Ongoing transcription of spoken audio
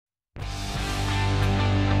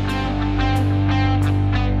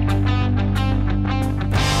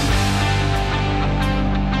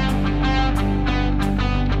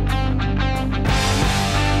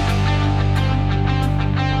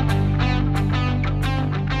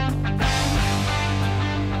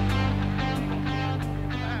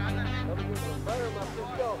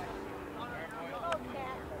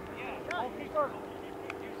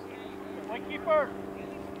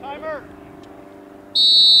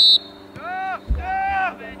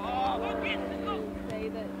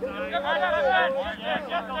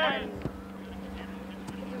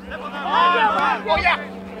Oh,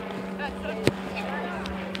 yeah!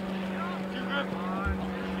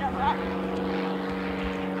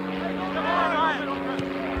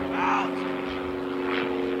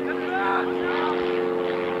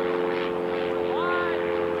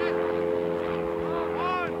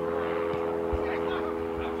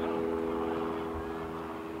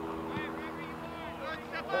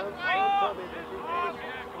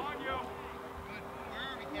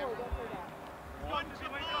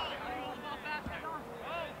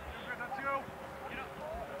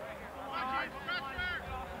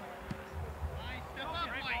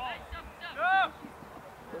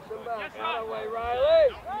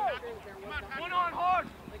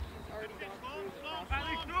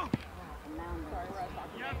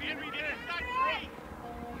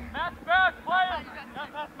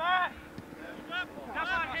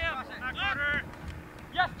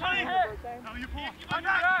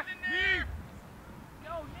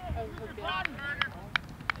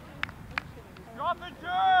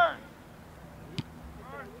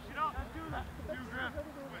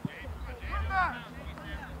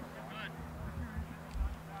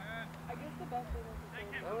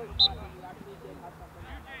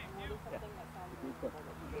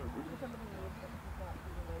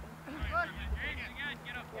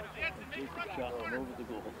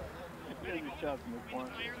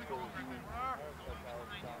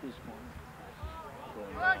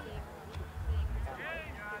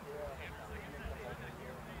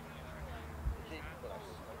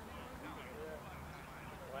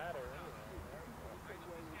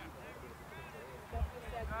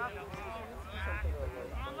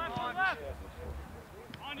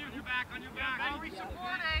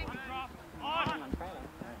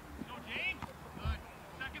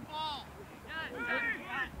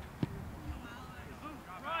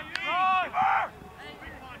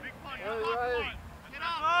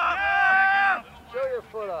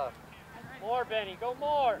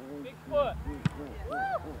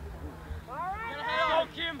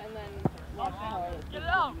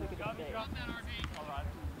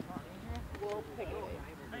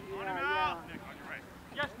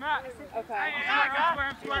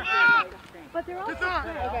 But they're also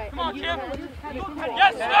okay. Come on, Cam.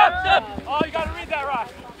 Yes, step. Oh, you got to read that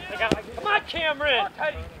right. Come on, Cameron.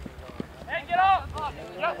 Hey, get up.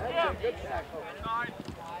 Yes, Cam.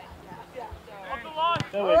 Off the line.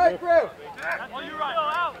 All right, Griff. Oh, you're right.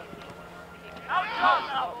 Out.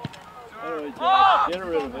 Out. Oh, get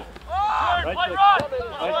rid of it. Right, Right play there.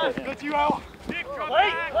 right. There. Good, you out. Play.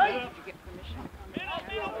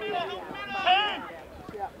 Middle. Hey.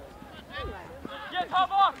 Get top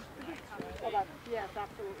box. Okay. Yes,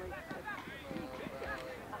 absolutely.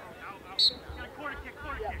 Quarter kick.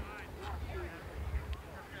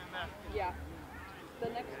 Yeah. The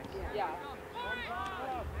next, yeah.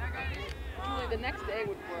 Usually the next day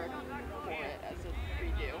would work for it as a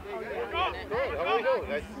redo. Good. How are you doing?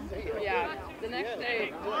 Nice to see you. Yeah. The next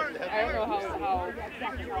day, I don't know how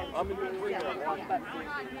I'm in the ring. but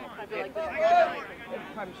I feel like this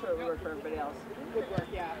I'm sure it would work for everybody else. Would work,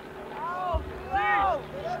 yeah.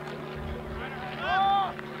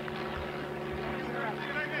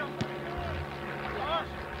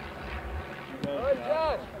 Good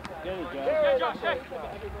job. Get it, Josh. Hey, Josh, hey.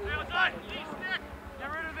 Hey, outside. Get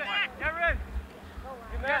rid of it. Get rid.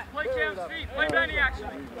 Yes, play Cam's feet. Play Benny,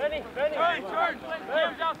 actually. Benny. Turn.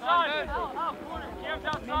 Cam's outside. Cam's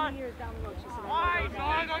outside. Wide.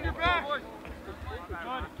 Dog on your back. Good.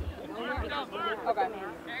 Okay.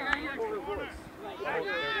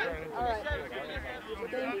 All right.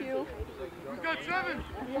 Thank you. We've got 7.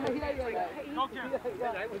 Yeah. Go, Cam.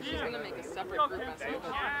 She's going to make a separate group message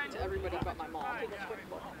to everybody but my mom.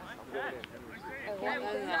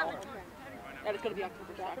 And it's going to be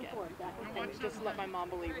October 2nd. And just let my mom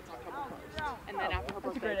believe it's October 1st. And then after her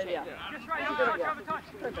birthday, change it. Just right.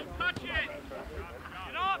 Touch it.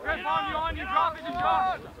 Get up. Grip on you. Drop it. Just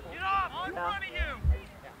drop it. Get up. On front of you.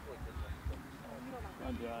 Come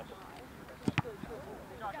on, Josh.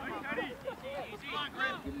 Easy on,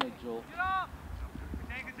 Grip. Give him a jolt. Get up.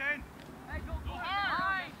 Take it in. Hey, go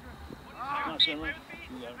hard. Come on, Finley.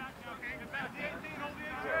 You got him.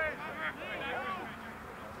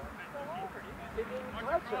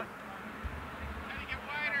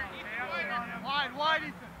 Wide,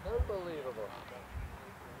 Ethan. Unbelievable.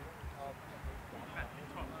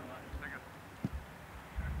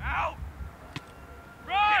 Out.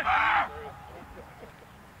 Run.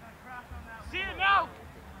 See it now.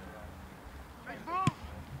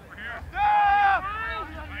 Over here. Stop.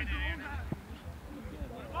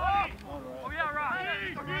 Oh, yeah,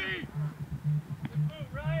 right.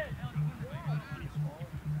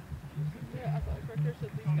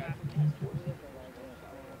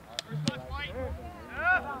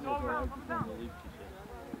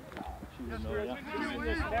 Wall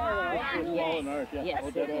and arch, yeah. Yes,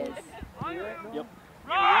 it is. Yep.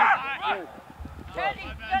 She said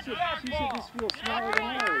this feels smaller than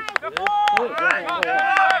ours.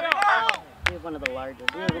 We have one of the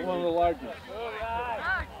largest. We have one of the largest.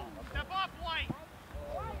 Step up, White.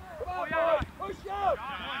 Push out.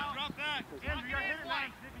 Drop back. Andrew, you gotta hit it,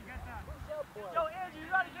 man. Zippy, get that. Yo, Andrew, you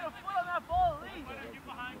gotta get a foot on that ball at least. Get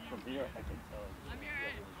behind you. From here, I can tell. I'm your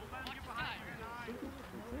head. Don't let him get behind you.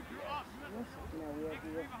 You're up.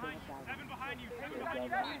 Seven behind you. Seven behind you.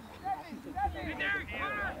 In there.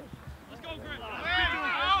 Let's go, Griff.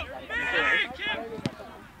 Out. Hey, Kim.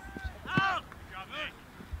 Out.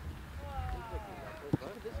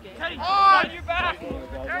 Teddy, on your back.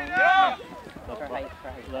 Teddy, go.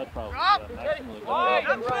 That's probably Teddy, wide.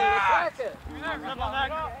 That's right. Step on that.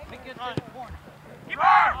 Make it to the corner. Keep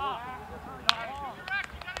her.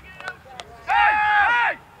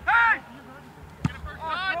 Hey! Hey! Get a first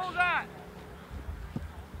touch. Roll that.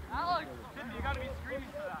 Alex, you gotta be screaming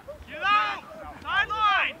for that. Get out!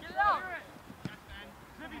 Sideline! Get out!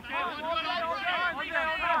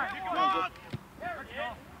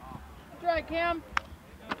 Try, Cam.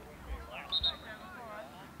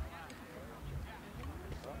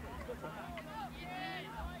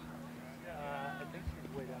 I think she's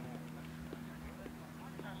way down there.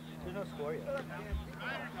 There's no score yet.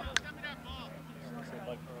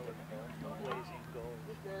 Lazy goal.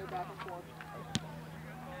 Just very back and forth.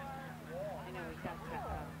 I know, he's got to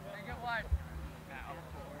Get wide.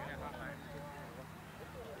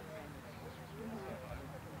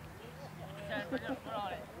 Put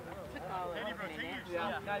on it. Teddy, bro, take your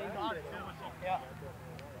shot. Not even on it. Yeah.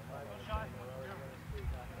 Shot.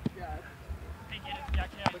 Yeah. Hey, get it. Yeah,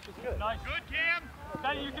 Cam. Which is good. Nice. Good, Cam.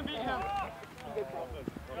 Benny, you can beat him.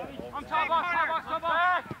 I'm top box, come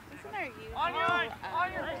back. Isn't there usually On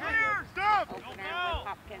your clear. Stop. opener with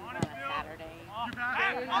Hopkins on a Saturday? You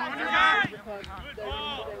back. On your guy. Good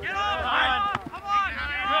ball. Get on. Come on.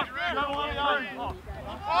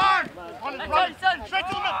 Straight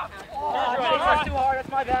to the middle. That's too hard. That's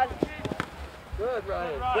my bad. Good,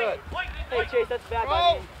 Ryan. Good. Hey, Chase, that's bad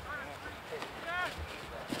by me.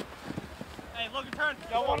 Hey, Logan, turn.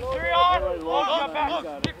 Got 1 3 on. Logan, back.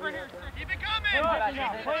 Stick right here. Keep it coming.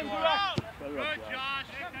 Good, Josh.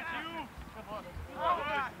 That's you.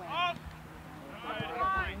 Up.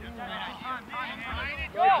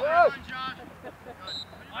 Go. On, Josh.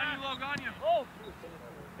 On you, Logan. On you. Oh.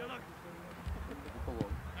 Good look.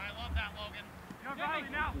 I love that, Logan. You're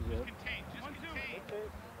right now. Just contain. Just contain.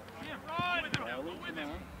 Run with him. Go with him.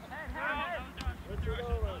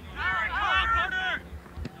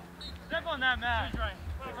 Step on that, Matt.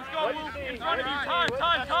 Let's go, Luke. In front of you.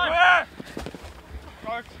 Time.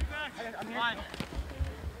 Start. Line.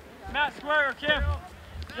 Matt, square or Kim?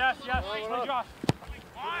 Yes. Play Josh.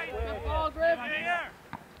 Good ball, Griff. Good idea.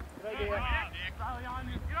 Riley on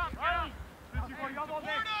you. Get up. Riley.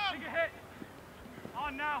 Take a hit.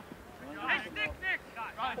 On now. Hey, stick.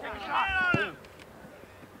 Riley, take a shot.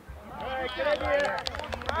 All right, good idea.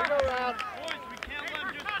 We go around. Boys, we can't let him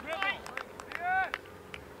just dribble. Yes.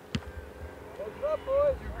 What's up,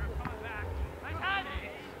 boys?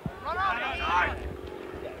 Run on.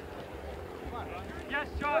 Yes,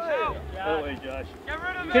 Josh, out. Oh, hey, Josh. Get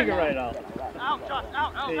rid of it. Take it right out. Out, Josh,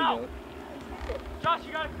 out. There you go. Josh,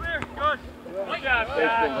 you got it clear. Good. Good job,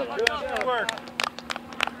 Good work.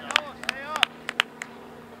 Stay up.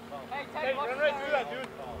 Hey, Teddy, run right through that, dude.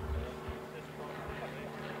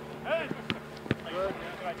 Hey. Good.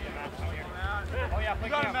 Good idea, Matt. Oh, yeah, play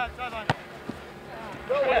Cam. Matt, sideline.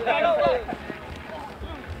 Go. Wait.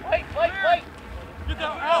 Get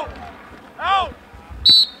that out.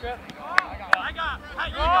 I got. Hey,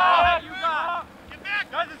 you got. Get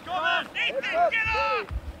back. Guys, let's go, man. Nathan, get up.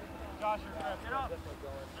 Josh, you're good. Get up.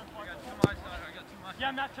 I got too much.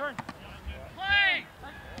 Yeah, Matt, turn. Play.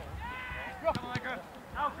 Come on, Griff.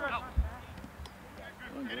 Out, Griff.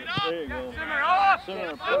 Get it up. There you go. Simmer, off.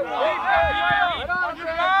 Simmer, On your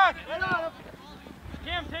back.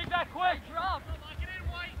 Cam, take that quick. Drop. Get in,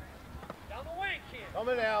 White. Down the wing, Cam.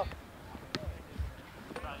 Coming now.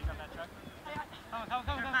 You got that check? Come.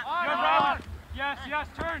 Good, Riley. Yes,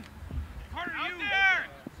 turn. Carter, you. There.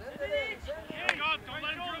 There you go. Don't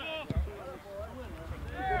let him dribble.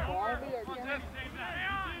 Save that.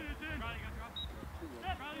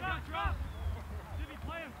 Riley, you got drop. Zippy,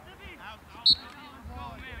 play him. Zippy. Out.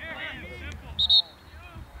 Oh, man. Simple.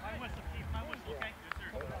 My whistle, Keith. My whistle, okay? Yes, sir.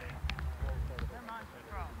 Never mind.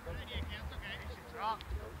 Drop. Good idea, Kim. It's okay. You should drop.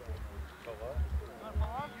 Oh, what? You want to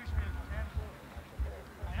fall off? You should be able to.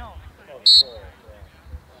 I know.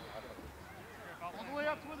 All the way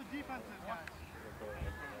up to where the defense is, guys.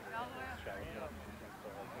 All the way up.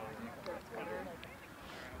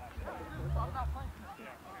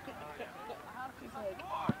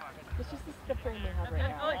 training they have right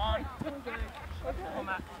now.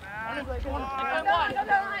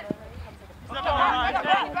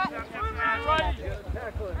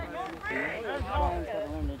 Brian's got to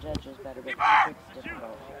learn to judge us better, but it's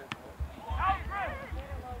difficult. I can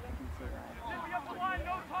see that.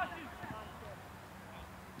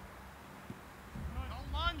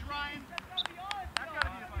 Don't lunge, Ryan. That's gotta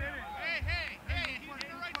be a finish. Hey, he's in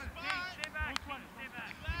the right spot. Stay back.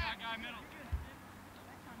 Guy middle.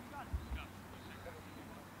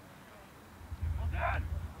 Well done.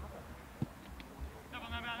 Step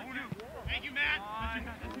on that, Matt. Thank you, Matt.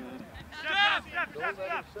 Step.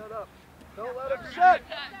 Set up. Don't let him set.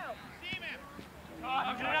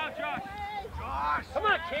 Josh, get it out, Josh. Come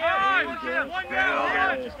on, Cam. One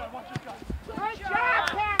down. Good job,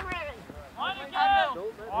 Cameron!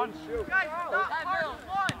 On shoot. Guys, stop.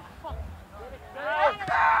 One.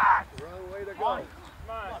 Wrong way to go.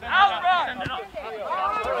 Out, run. Send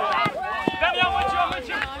it out, I'm with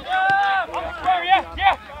you.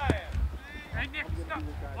 Yeah. Hey, Nick, stop.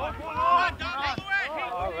 All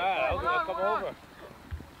right, I'll come over.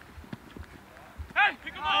 Hey,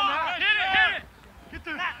 pick him up. Hit it. Get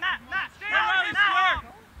there. Matt. Stay around, Matt.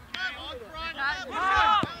 Push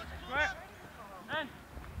up. And,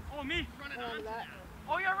 me.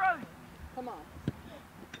 Oh, you're running. Come on.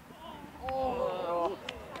 Oh.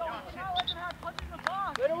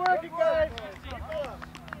 Way to work, you guys.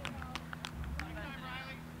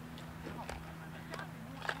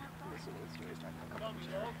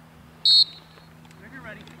 You're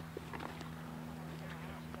ready.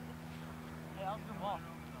 Hey, that was a good ball.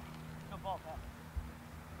 Good ball, Pat.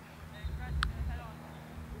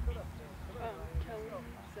 Kelly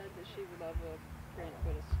said that she would love a print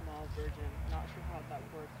but a small version. Not sure how that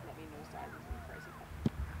works. Let me know sizes and the price of them.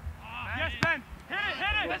 Yes, Ben. Hit it.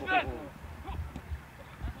 Yes, Ben.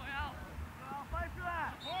 Fight for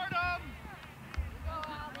that. Support him.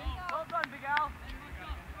 Well done, Big Al.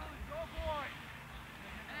 Go, boy.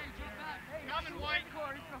 Hey, jump back. Coming, White. He's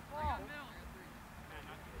going to fall.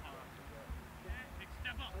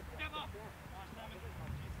 Step up.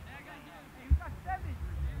 Hey, you got 7.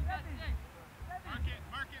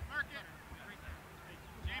 Mark it.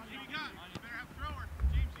 James, who you got? You better have a thrower.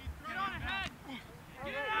 James, he's throwing. Get on ahead.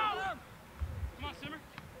 Get it out. Come on, Simmer.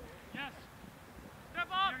 Yes. Step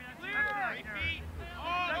up. Clear. 8 feet.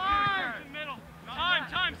 Oh, in the middle.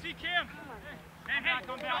 Time. See Cam. Hey,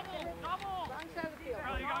 come down. Double. Wrong side of the field.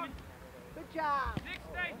 Charlie, you got me? Good job. Nick,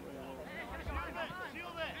 stay.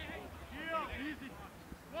 Shield it. Easy.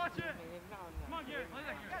 Watch it. Come on, Gary. Play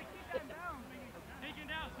that, Gary. Take it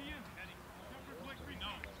down. See you. Jump for a quick free.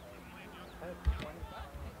 No.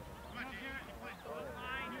 Come on, Garrett.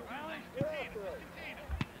 Riley. Contain him.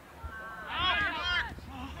 Mark.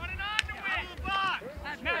 Running on to win. The box.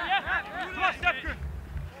 Matt. Come on, step good.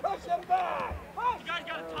 Push him back. You guys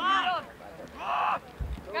got a tie.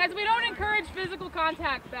 Guys, we don't encourage physical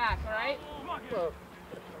contact back, all right? Come on, Garrett.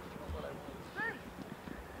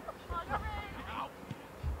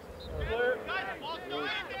 Guys, ball's still in.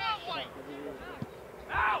 Get out, White.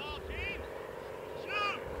 Out. Team.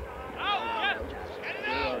 Shoot. Out. Get it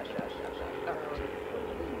out.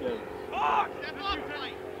 Oh, step up,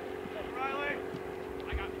 White. Riley. I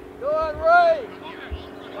got it. Go on, Ray.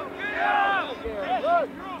 Yeah. Look.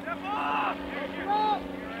 Step up.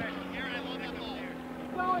 Garrett, I love that ball.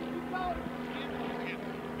 Keep going.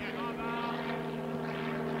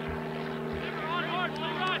 On hard.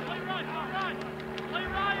 Play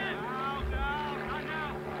Ryan. Out. Not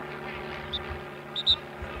now.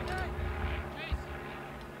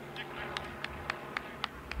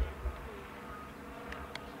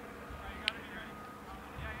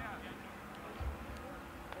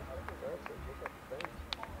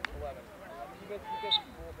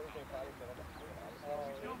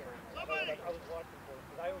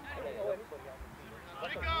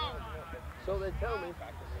 So they tell me.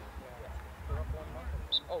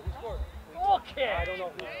 Oh, who scored? Okay. I don't know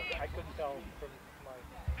who. I couldn't tell from my.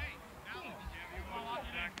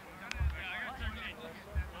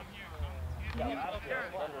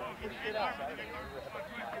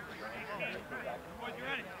 Boys, you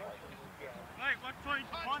ready? Hey, what's point?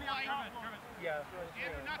 Bonnie out top. Yeah.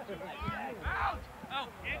 Andrew, not too far. Out! Oh,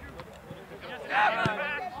 Andrew. Just get back. Get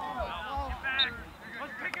back.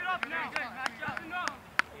 Let's pick it up now. That's enough.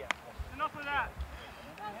 Enough of that.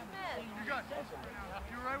 You're good.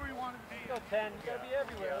 You're right where you wanted to be. Go 10. You gotta be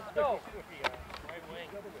everywhere. Let's go. Right wing.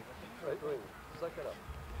 Right wing. Suck it up.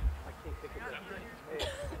 I can't pick it up. Hey,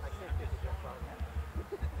 I can't pick it up.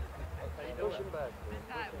 Push him back.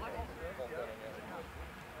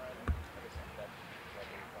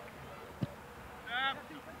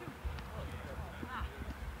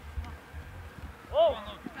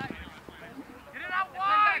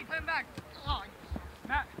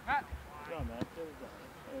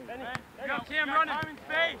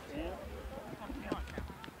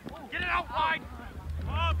 Wide.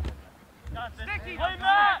 Up. Sticky. Play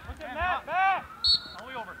Matt. Look at Matt. Matt. All the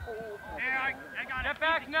way over. Yeah, I got it. Get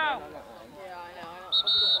back now. Yeah, I know. I don't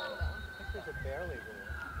know. There's a barely rule.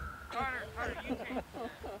 Carter, you take.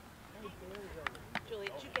 Julie,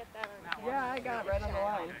 did you get that or not? Yeah, I got it right on the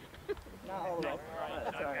line. Not all the way.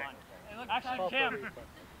 That's all right. Actually, Kim,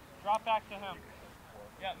 drop back to him.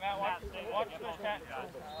 Yeah, Matt, watch this cat.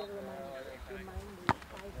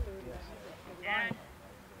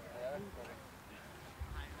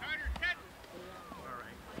 Carter, catch. All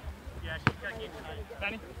right. Yeah, she's got to keep it.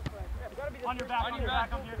 Benny? On your back, I'm here.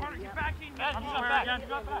 Carter, get back in. I'm square again.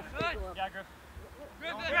 Good. Yeah, Griff.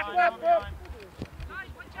 Good.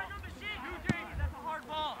 Nice, one check on the sheet. You, James, that's a hard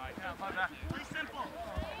ball. All right, yeah, my back. Pretty simple.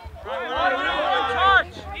 Right, one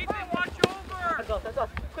touch. Ethan, watch over. That's us.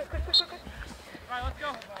 Quick. All right, let's go.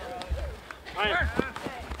 All right.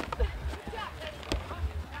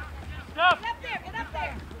 Stop. Get up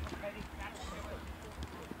there.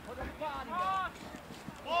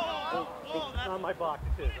 Whoa, that's on my box.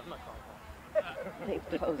 It is. I'm not calling.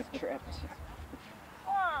 They post tripped.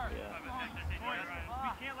 We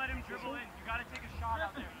can't let him dribble in. You got to take a shot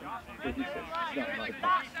out there. But he said it's not my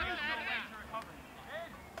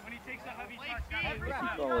When he takes a heavy shot, He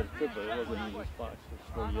called it good, but it wasn't in his box. It's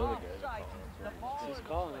for the other guy to call it. It's his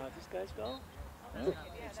call, not this guy's call? Huh?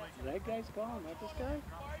 That guy's call, not this guy?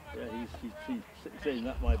 Yeah, he's saying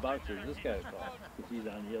not my box, it's this guy's call. Because he's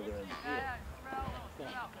on the other end.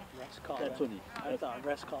 Russ called. That's what he. I thought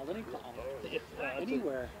Russ called any call. Yeah,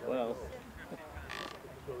 Anywhere. Well.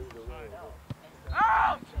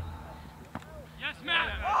 out! Yes, Matt!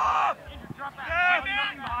 Up! Drop back. Yeah,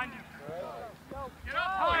 man! Behind you. Get up!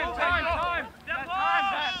 Time! That time,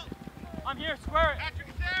 Ben! I'm here, square it! Patrick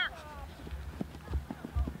is there!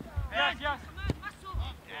 Yes. Yes.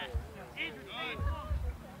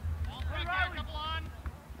 Ball back there, couple on.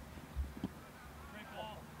 Great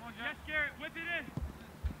ball. Come on, yes, Garrett, whip it in!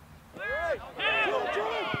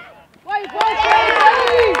 Wait,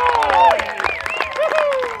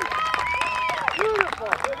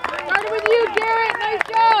 beautiful! Started with you, Garrett. Nice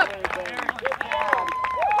job!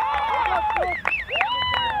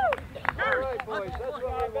 All right, boys. That's what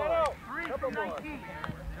I want. 3 from 19.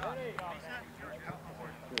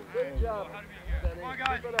 Good job, Benny. Come on,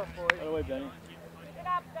 guys. Keep it up, boys. By the way, Benny. Get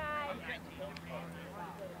up, guys.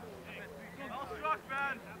 Well struck,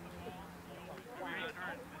 Ben.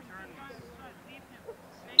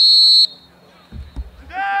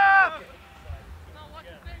 Step!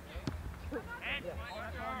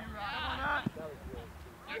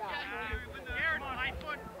 Garrett, 9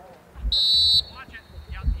 foot. Watch it.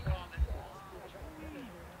 Yep, he called it.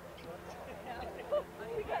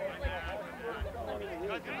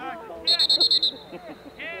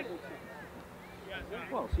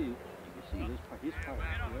 Well, see, you can see this part. His part.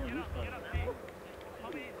 His part.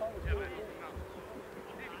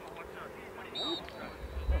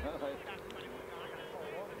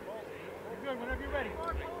 Good, whenever you're ready.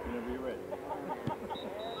 Whenever you're ready.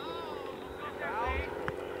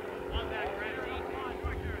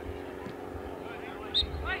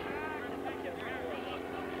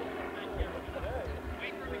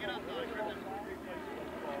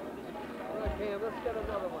 All right, Cam, let's get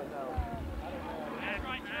another one now.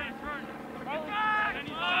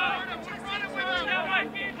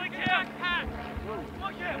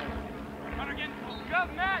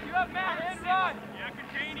 You have Matt, and run! Yeah,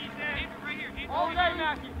 contain, he's in. Right here. All day,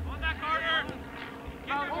 Mackie. Hold that, Carter.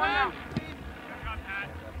 Get your one out. Good job, Pat.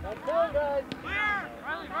 That's going, guys. Clear!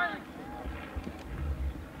 Riley.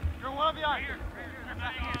 You're one behind. Right here.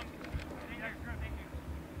 Thank you.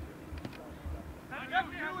 Let's go,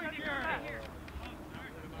 Julie, here.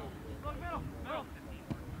 Look, middle.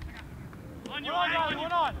 On your line,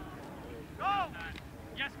 one on. Go!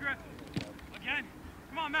 Yes, Griff. Again.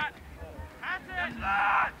 Come on, Matt. That's it!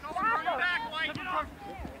 Go back, White!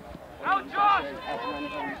 Out, Josh!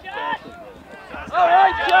 All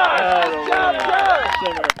right, Josh. Good job, Josh.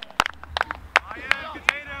 Center.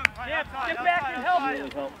 Get back and help Really him!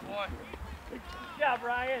 helpful. Good job,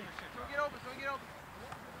 Ryan. So get open.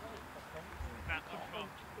 Matt, let's go.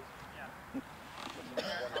 Yeah.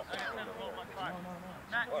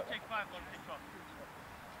 Matt, you take 5, let him take 12.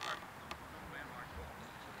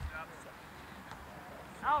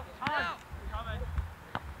 Out, time. Coming.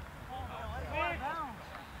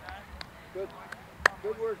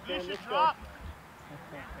 Good work, You Ben. should Let's go. drop.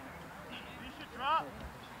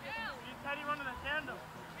 You said he wanted to tandem.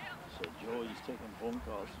 So Joey's taking phone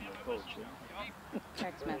calls from the coach. Huh?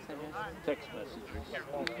 Text messages. Text messages.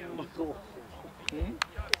 Cool. Hmm?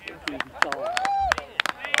 Call.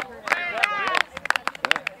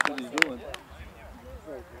 What's he doing?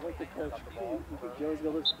 Very like the coach. You think Joe's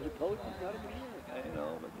gonna listen to the coach? He's not even here. I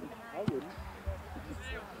know, but I wouldn't.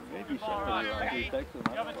 maybe somebody around here texts him.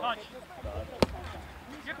 You have a touch.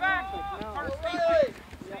 Get back! Carter, stay tight!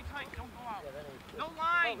 Stay tight, don't go out. No Well,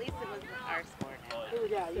 line! at least it was our sport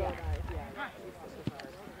now. Yeah.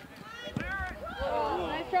 Clear it! Oh,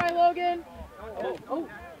 nice try, Logan. Oh.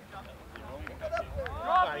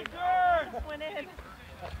 Drop it, Jared! Went in.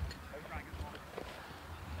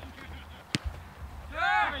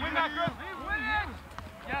 Yeah, win that, Griff! Win it!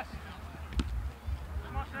 Yes.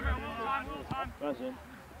 Come on, Simmer, a little time. That's in.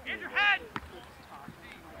 Get your head!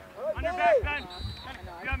 On your back, Ben.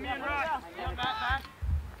 You got me and Ross. You got back.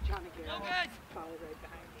 John and Gary followed right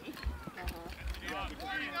behind me.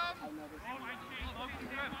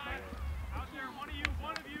 Out there, one of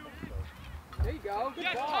you. There you go. Good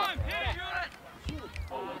Yes, ball. Tom, hit it!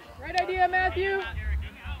 Right idea, Matthew.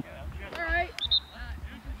 All right.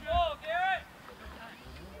 Go, Garrett!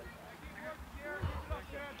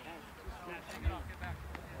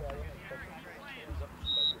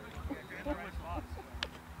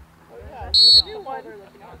 New one.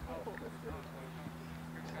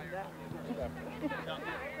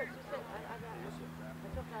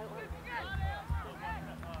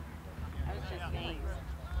 I was just saying.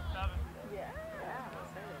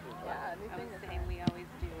 I was saying we always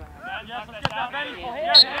do. Yes, let's get that, Benny.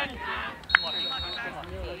 Yes, Benny.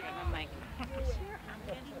 I'm like,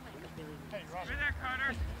 Stay there,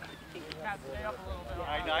 Carter. Cat, stay up a little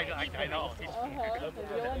bit. I know.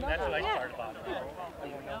 That's what I started about.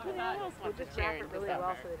 want the chair in Really well,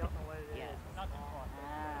 December. so they don't know what it is. Yes.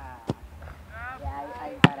 Yeah,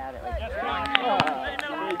 I got out at like Yes, 3.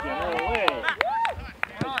 No way.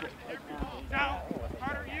 Down.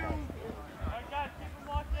 Carter, you. All right, guys, keep them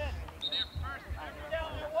locked in. Down,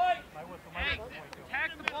 you're white. Hey, tag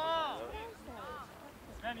the ball.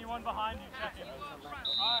 Benny, one behind you, check it. All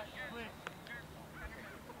right, please.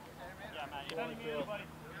 Yeah, Matt, you're sending me anybody.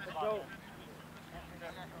 Let's go.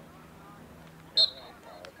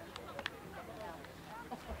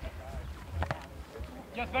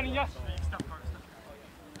 Yes, Benny, yes.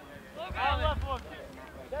 Left look.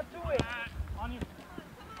 Step to it. On you.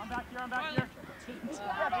 I'm back here, I'm back here.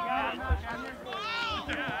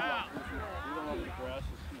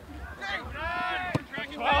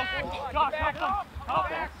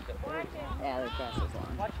 Yeah, the grass is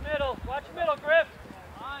long. Watch middle, Griff.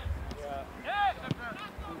 Yeah.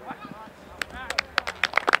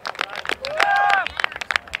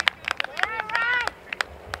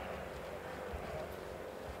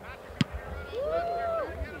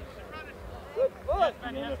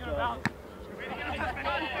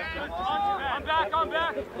 I'm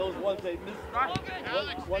back. Those ones they missed.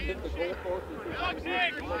 One hit the goal post.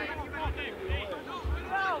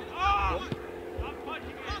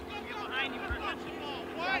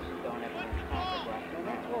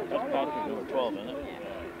 That's Patrick number 12, isn't it?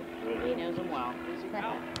 He knows him well.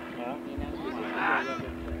 Huh? He knows him well.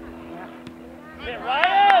 Get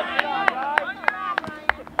right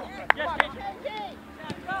Yes, Cajun.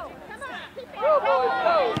 Go,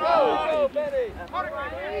 boys, go, Benny.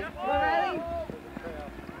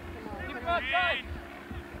 Keep it outside.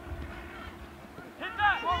 Hit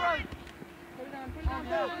that. O'Reilly. Put it on.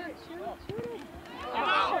 Shoot it.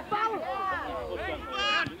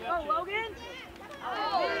 Go, Logan.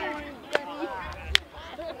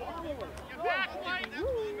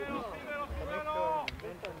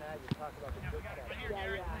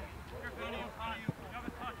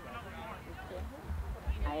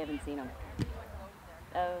 I haven't seen him.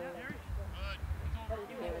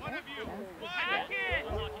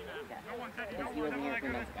 Because he wasn't here a few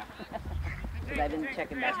minutes ago. Because I've been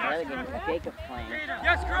checking back the other game with Jacob's playing.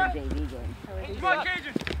 Yes, The Chris. JV game. Come on,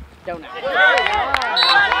 Cajun. Don't know.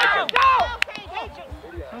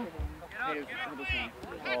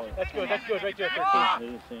 That's good, right there,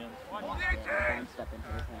 13. His hands. One step into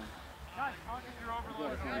his hand. Guys, you're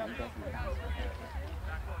overloaded. He doesn't bounce.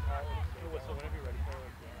 So whenever you're ready.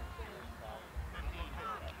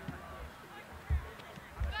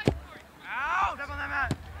 Ow! Step on that,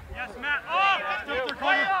 Matt. Yes, Matt. Oh! Still they're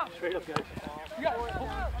coming. Straight up, guys.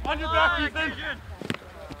 On your back, Ethan.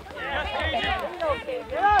 Yes, Cajun.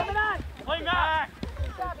 Play Matt.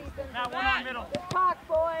 Matt, one on middle. Talk,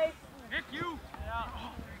 boys. Nick, you.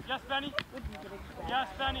 Yes, Benny. Yes,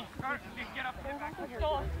 Benny. Carter, get up there.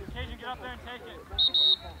 Cajun, get up there and take it.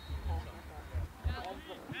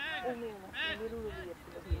 Only unless literally if it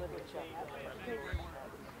doesn't literally show up.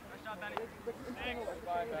 Nice job, Benny. Nick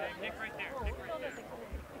right there. Nick right there.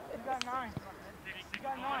 He's got 9. He's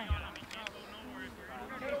got 9.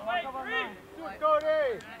 Wait, Cody! Cody!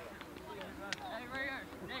 Hey, right here.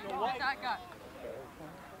 Nick, what's that guy?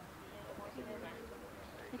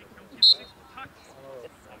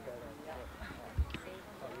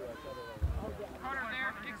 Carter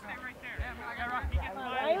there, Nick, stay right there. Yeah, Rocky gets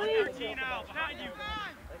behind 13 now, behind you.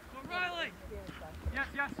 Go Riley! Yes,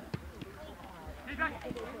 yes. Hey, back.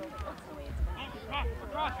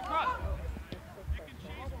 Across.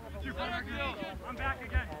 You better go. I'm back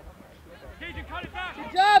again. Cajun, cut it back.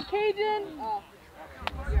 Good job, Cajun! Oh.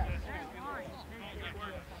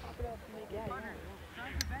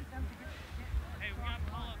 Hey, we got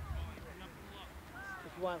pull-up.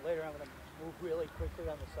 If you want later, I'm going to move really quickly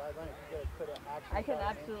on the sideline. If you could actually. I can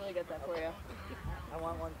absolutely get that for you. I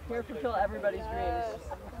want one. Here to fulfill everybody's dreams.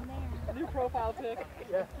 New profile pic.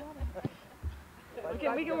 Yeah.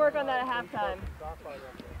 We can work on that at halftime.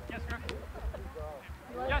 Yes, Griff.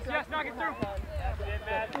 Yes, knock it through.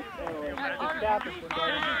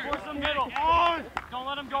 Force the middle. On! Don't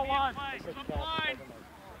let him go on.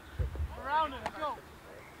 Around it, let's go.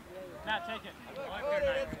 Matt, take it.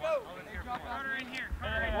 Let's go. Carter in here.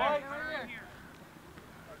 Carter in here.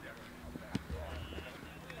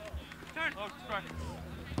 Turn. Oh, strike.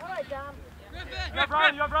 All right, Dom. You have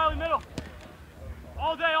Riley middle.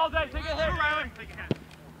 All day. Take a hit. Riley. Take a hit.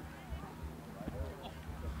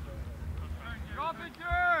 Drop it,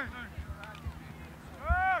 turn.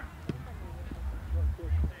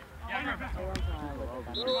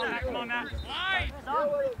 Yeah, come on, Matt. Slide.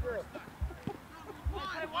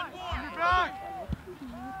 One more. You're back.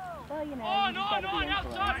 Well, you know, On, you gotta be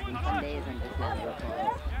outside. influenced. Some days I'm just not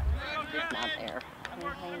influenced. Just not there. Can I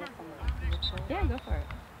play with some? Yeah, go for it.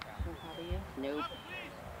 Can I bother you? Nope.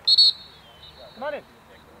 Come on in.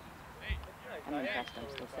 I'm impressed I'm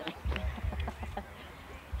still sitting.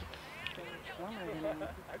 It's warmer than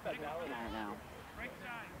I don't know.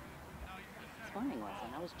 This morning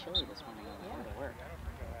wasn't. I was chilly this morning on the way to work.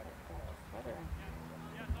 Weather.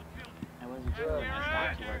 I wasn't sure when I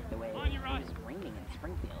stopped to work the way it was raining in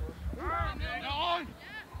Springfield.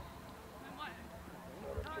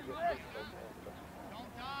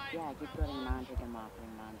 Yeah, I keep putting him on, taking him off,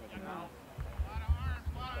 putting him on, taking him off.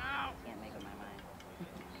 Can't make up my mind.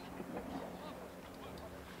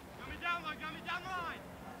 Got me down line.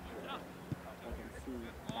 I can see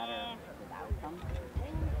better without them.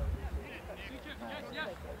 Yes.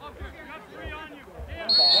 Up here. You got 3 on you.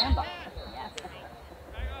 Gamble. Yes.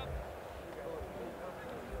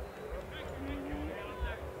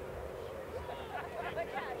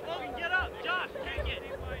 Logan, get up. Josh, take it.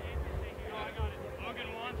 I got it. Logan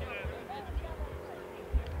wants it.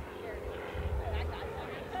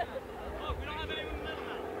 Look, we don't have anyone in the middle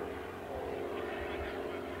now.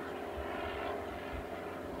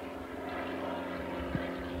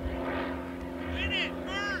 Win it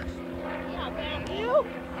first. Yeah, man. You?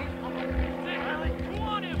 Who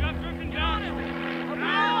on him? Jeff Griffin down.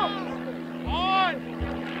 On.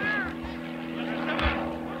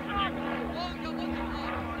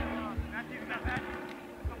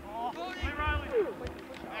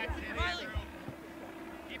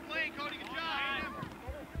 Keep playing, Cody. Good job.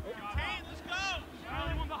 Contain, let's go.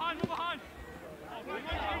 Riley, move behind.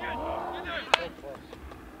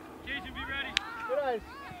 Cajun, be ready. Good eyes.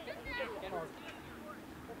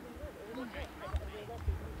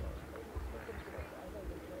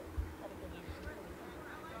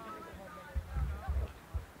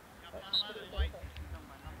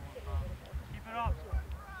 Keep it up.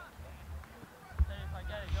 Hey, if I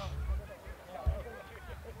get it, go.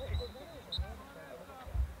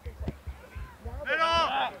 Good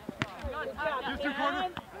You two corner.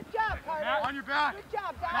 Good job, Carter. Matt, on your back. Good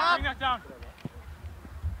job, Dom. Matt, bring that down.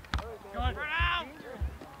 Good. Out.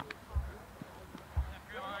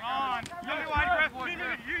 On. Really wide, Griff.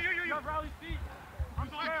 You have Riley's feet. I'm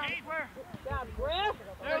square. Good job, Griff.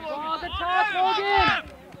 There, Ball Logan. at the top, Logan.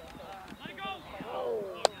 Let it go.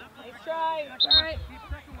 Nice try. All right. Keep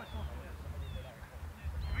second whistle.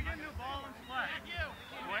 We get a new ball and flag. Thank you.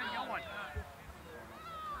 Go ahead and get one.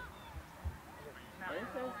 What is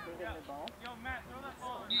this? They get the ball? Yo, Matt, throw that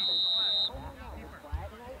ball.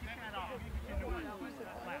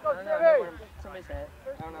 Go, Jimmy. Somebody say it.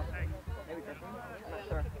 I don't know. Maybe Griffin. I'm not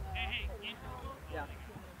sure. Hey, Yeah.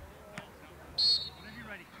 whenever you're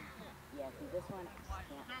ready. Yeah, see, this one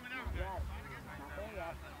can't. Not yet. Not there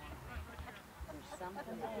yet. There's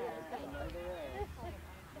something there. I know there is.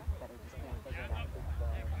 But I just can't figure it out yet.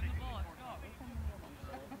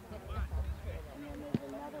 And then there's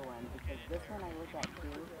another one, because this one I look at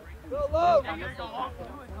too. Go, Luke! There you go, Luke.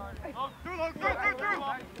 Through, Luke, through. Yeah,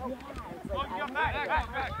 it's Luke, like, you got back.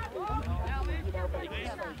 you know,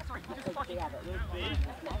 but it's like, yeah, but we're playing this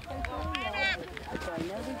next one, so I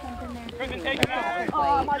know there's something there. Crispin, too, take but it out. I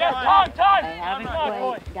haven't Yes, quite- time! I haven't Come on, boy.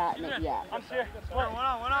 quite gotten it yet. I'm serious. One on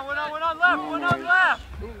left.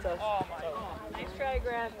 Oh, my. Nice try,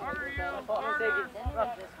 Grant. Harder, you. Then Harder. there's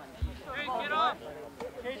this one. Hey, get up.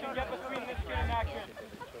 Occasion, get between this kid and action.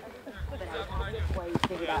 But I haven't quite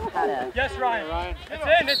figured out how to. Yes, Ryan.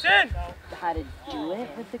 It's in. How to do it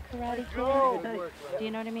with the karate kid. Do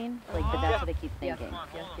you know what I mean? Like, but that's what I keep thinking.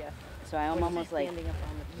 Yes. So I'm almost like,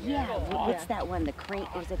 yeah, what's that one? The crane,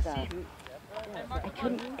 is it the, I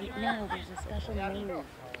couldn't, no, there's a special name.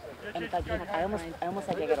 And if I can't, I almost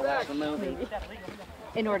like I gotta watch the movie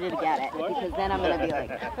in order to get it, because then I'm gonna be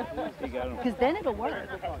like, because then it'll work.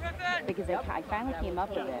 Because I finally came up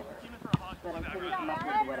with it, but I couldn't come up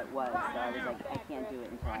with what it was, so I was like, I can't do it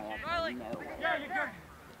until I actually know what it is.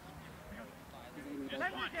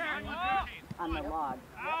 On the log.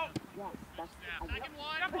 Yes, that's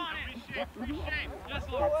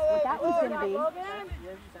what that was going to be.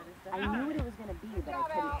 I knew what it was going to be, but I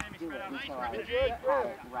couldn't do it until I had it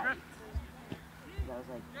right. So I was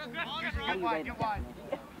like, how do you write it down?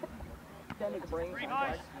 Then it's brain.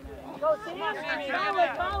 Go, Sam.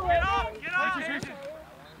 Follow it. Get up.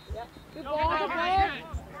 Good ball, good ball.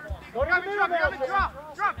 Go to the middle. Drop.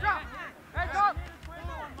 Heads up.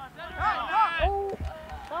 Oh.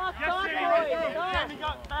 Talk, boys.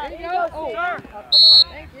 Talk. There you go. Oh.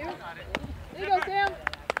 Thank you. There you go, Sam.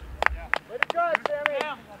 Way to try, Sammy.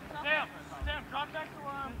 Sam, drop back to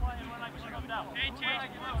where I'm playing when I can come down. Hey,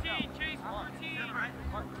 Chase 14.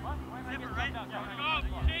 Zipper, right? Go,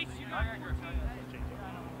 Chase.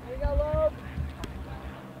 There you go, Loeb.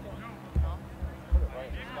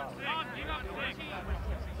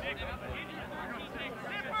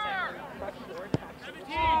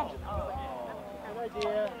 Good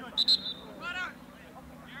idea.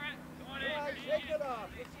 Alright, shake it off.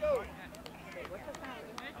 Let's go. Shake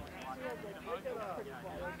it off.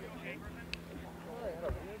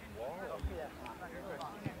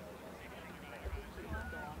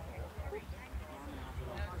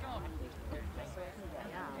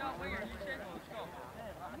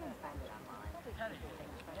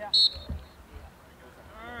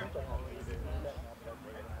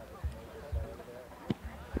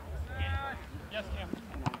 Yes, Cam.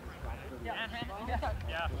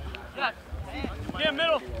 Yeah. Cam,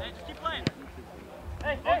 middle. Hey, just keep playing.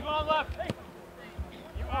 Hey, go on left. Hey.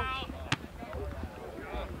 You out.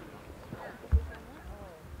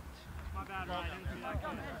 My bad, Ryan. I didn't see that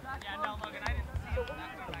coming. Yeah, no, Logan, I didn't see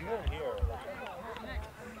it.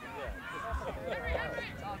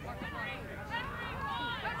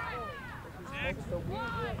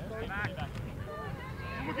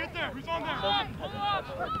 We'll get there. Who's on there?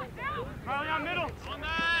 Riley on middle. On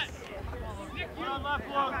that. One on left,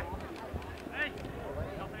 Logan. Hey.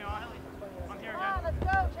 Help me on. I'm here again. Let's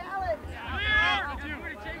go, challenge.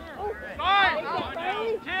 Fine.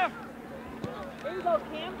 Tim. There you go,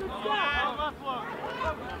 Cam. Good stuff. On left, Logan.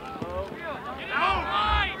 Get out.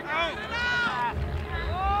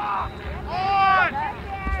 On.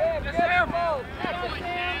 Yes, Sam.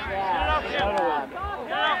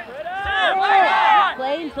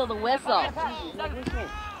 Play until the whistle.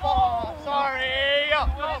 Oh, sorry. Damn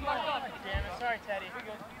it. Sorry, Teddy.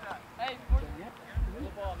 Hey,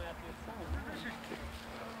 good ball, Matthew.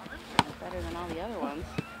 Better than all the other ones.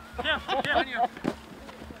 Yeah.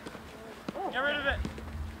 Get rid of it.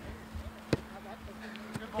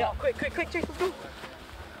 Good ball. Yeah, quick, Chase, let's go.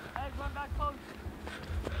 Hey, run back close.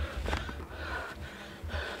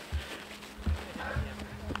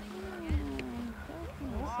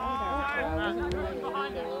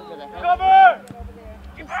 Cover!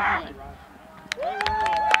 Just saying.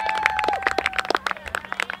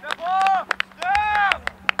 Step up! Step!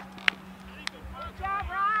 Good job,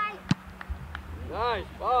 Ryan. Nice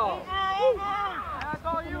ball. That's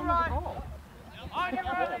all you, Ryan. On your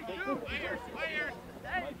ready. Shoot. Players.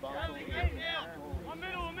 Hey, one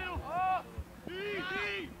middle. Oh,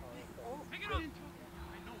 easy. Pick it up.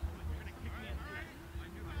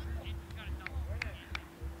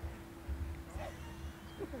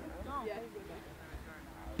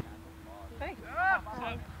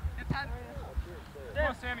 Go,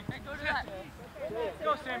 Sammy. Hey, go do that.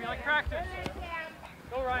 Go, Sammy, like practice.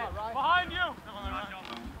 Go, Ryan. Behind you.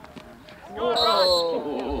 Go, Ryan.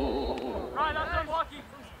 Ryan, that's unlucky.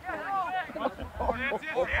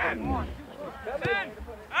 Ten.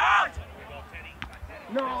 Out.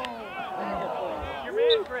 No. Your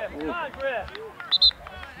man, Griff. Come on, Griff.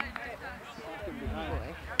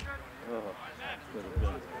 Oh, could have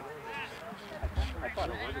been.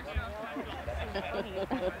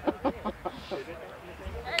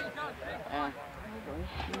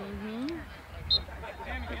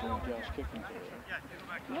 Josh kicking to it.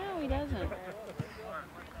 No, he doesn't.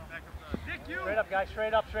 Straight up, guys.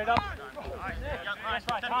 Straight up. Straight up. Nice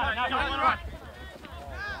right. Time.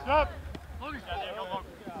 Stop. Logan. There you go, Logan.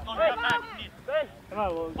 Logan, got back. Come on,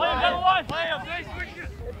 Logan. Play him, number one. Play him.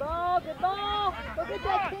 Good ball. Good ball. Look at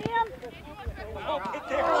that, Cam. Oh, get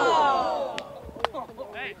there. Oh.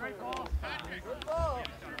 Hey, great ball. Good ball.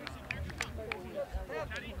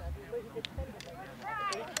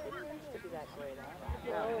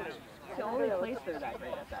 It's the only place they're that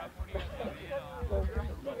great at that.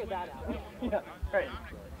 Figure that out. Yeah, right.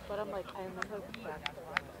 But I'm like, I remember back.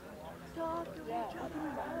 Talk to each other.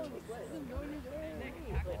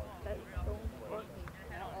 That's so important.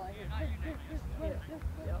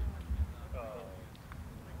 Yep.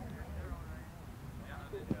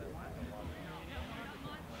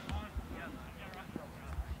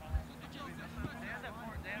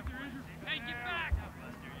 Hey, get back!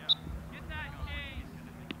 Get that case!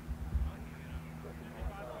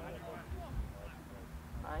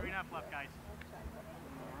 3.5 left, guys.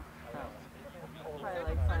 I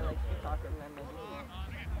like to talk and then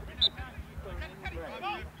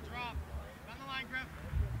Drop! On the line, Griff!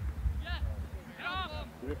 Yes! Get off!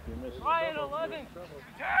 Griff, you missed it. Ryan, 11.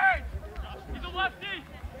 Turn! He's a lefty!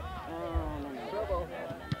 Trouble.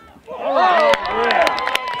 Oh, yeah.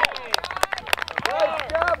 Nice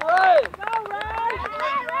job, Ryan. Go, Ray! Go,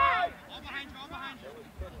 Ray! All behind you, all behind you!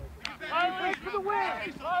 Riley, For the win!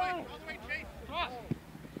 Riley. All the way, Chase! Cross.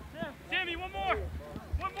 Sammy, one more.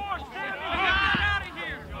 One more, Sammy. Get out of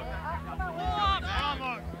here!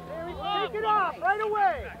 Take it off right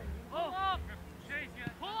away! Pull up! Chase,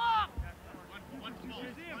 pull up! One to ball.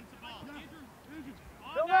 One to ball.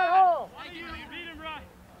 Fill that hole! Beat him right.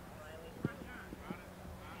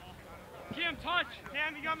 Cam, touch.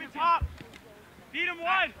 Cam, you got me top. Beat him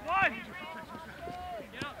wide. Wide.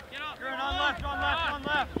 Get up, get up! You're on left, on left, on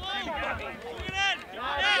left. Look at it!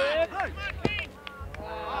 Nice, Come on, King!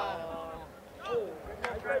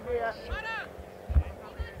 Good idea. Shut up!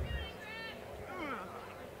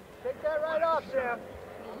 Take that right off, Sam.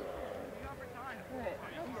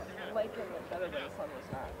 I like him better than his son was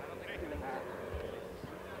not. Even that.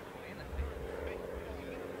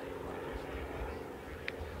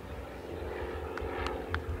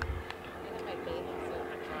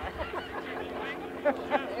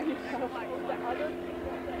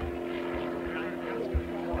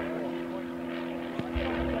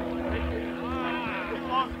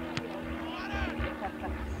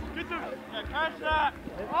 Get the, catch that.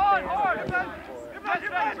 Hard, hard. Get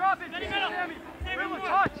back, drop it. Sammy, Sammy, with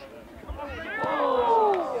touch.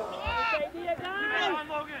 Idea, Get guys! on,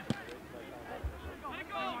 Logan. Let it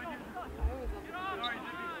go! Get off!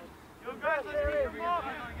 Yo, guys, let's get him off.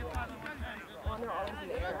 They're always in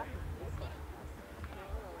the air.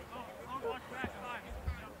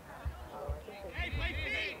 Hey, play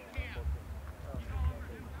feet!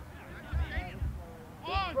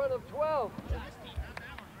 In front of 12.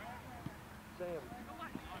 Sam.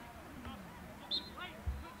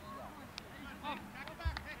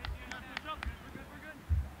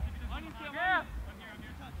 Yeah.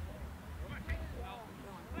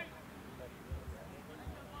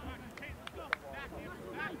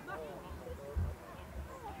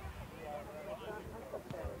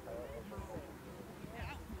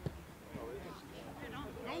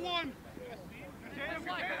 No one!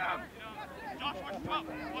 Josh, watch drop!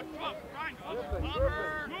 Watch drop! Ryan,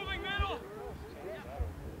 moving middle!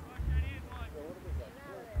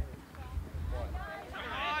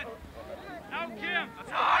 Out, Kim.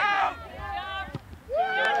 Out!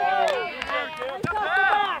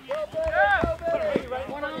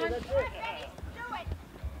 One on.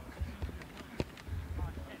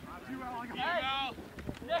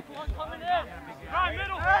 Nick, one coming in. Right,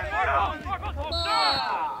 middle. Come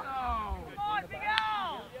on, Big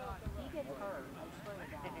Al.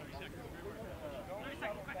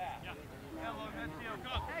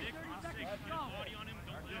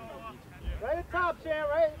 Right at top, Sam,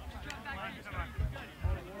 right?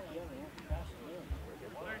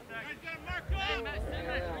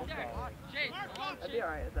 I'd be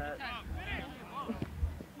alright with that.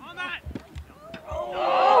 On that!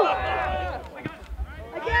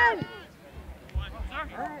 Again!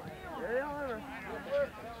 Get it all over.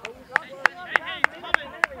 Hey, coming!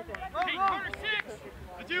 Hey, corner 6!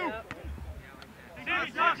 That's you!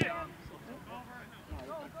 Sammy, touch it.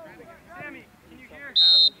 Sammy, can you hear?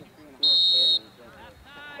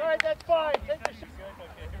 All right, that's fine. Take your shot.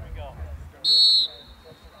 Okay, here we go.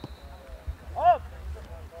 Up!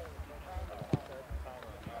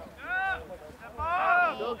 Step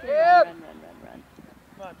Run. Come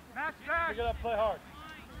on. Matt, back. Pick it up, play hard.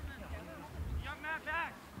 Young Matt,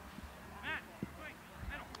 back. Matt, quick.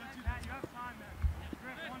 Matt, you have time, man.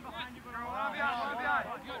 Griff, one behind you, but one behind.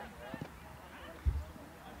 Good.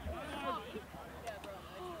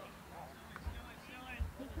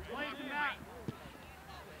 Play to Matt.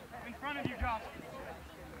 In front of you, Josh.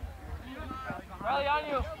 Riley, on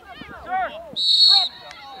you. Sir.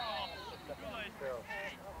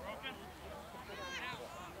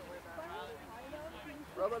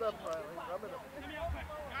 Rub it up, Riley. Rub it up.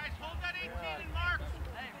 Guys, hold that 18 and mark.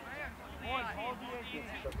 Hey, man. Hold the 18.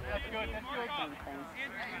 That's good. That's good.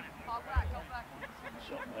 Call back.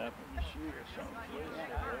 Something happened to shoot or something.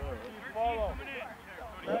 Follow.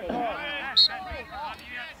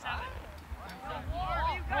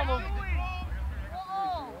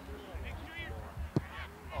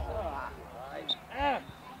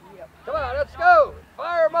 Come on, let's go.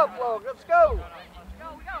 Fire them up, Logan. Let's go. We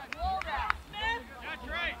got to blow that. That's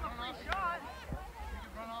right. Shot.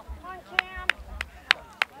 Come on, Cam.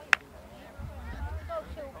 Go,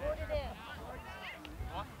 Sue. Put it in.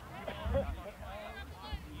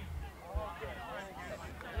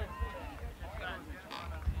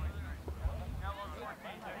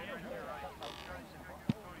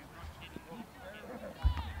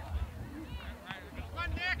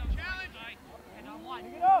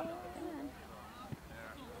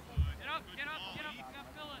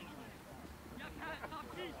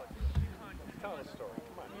 Tell us a story.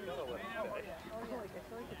 Come on, you know what to say.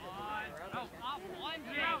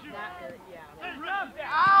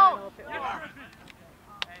 Out! Keep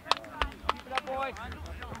it up, boys.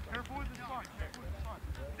 Careful with the sun.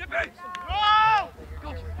 Zip it! Go! Go!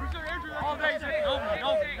 All day, Zip. No.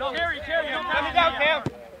 Carry. Let me down, Cam.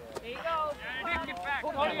 There you go. Get back.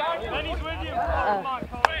 Lenny's with you. Come on,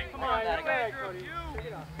 Cody. Come on. Cody.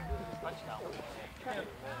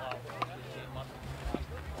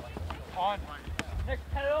 On. Nick,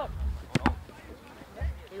 head it up. Here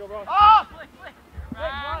you go, bro. Ah!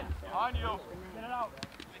 Run. On you. Get it out.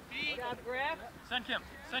 Grab. Send Kim.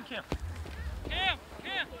 Cam.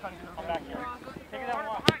 Come back here. Take it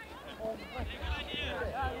out.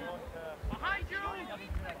 Behind you.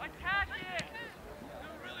 Attack it.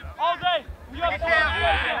 All day. You have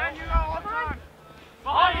Behind you all the time.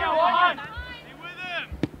 Behind. Stay with him.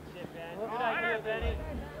 Good idea, Benny.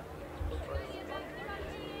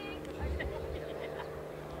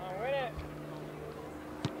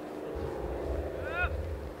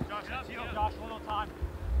 Josh, a little time.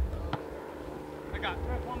 I got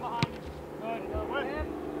Griff, one behind you. Good.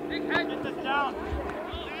 Big head. Get this down.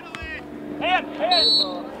 Hand. Good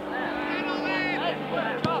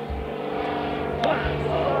job.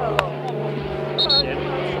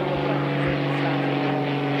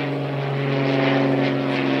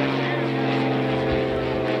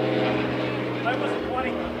 I was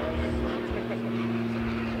 20.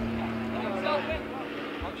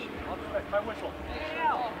 My whistle.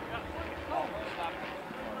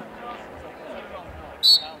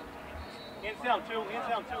 Hands down, two.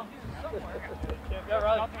 Yeah,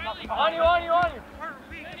 right. On you.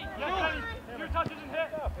 Two touches and hit.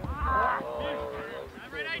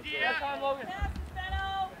 Great idea. That time, Logan.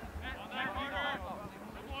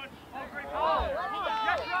 Oh,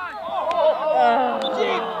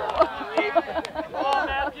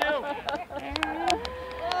 Matthew.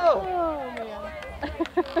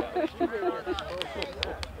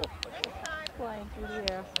 Flying through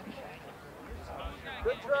the air.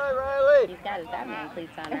 Good try, Riley. He's got his Batman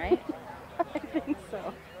cleats on, right? I think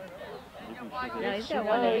so. No, he's got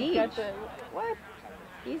one of each. What?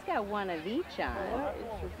 He's got one of each on. What is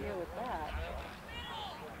the deal with that?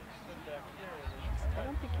 I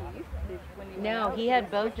don't think he used to when he went out. No, he had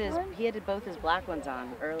both his black ones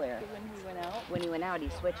on earlier. When he went out? When he went out, he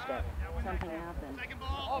switched it. Something happened. I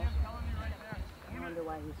wonder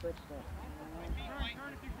why he switched it.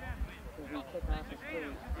 Did he kick off his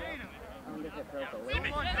cleats? I wonder if it broke a little.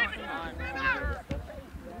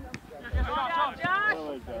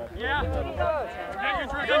 Yeah.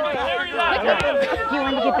 He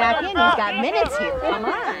wanted to get back in. He's got minutes here. Come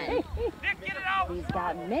on. He's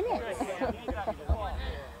got minutes.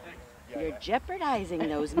 You're jeopardizing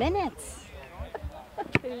those minutes.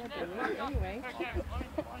 Anyway.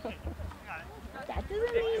 That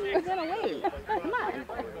doesn't mean you're going to wait. Come on.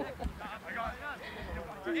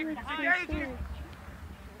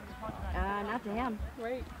 Not to him.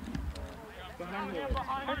 Right. To him, he was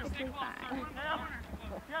perfectly fine.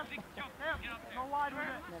 Go wide with it.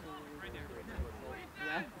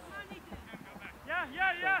 Yeah.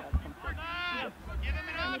 Give him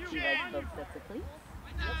an And if she has both sets of cleats,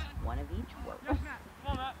 one of each works. Come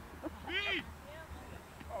on, Matt.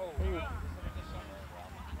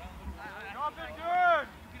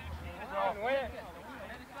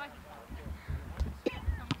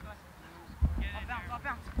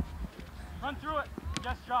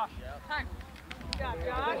 Josh. Tag. Good job,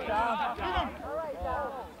 Josh. All right,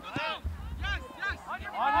 Josh. Yes, yes. On you.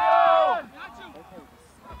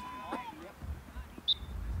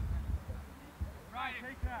 Right,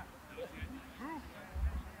 take that. Move.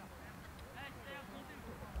 Hey, stay up,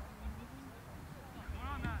 going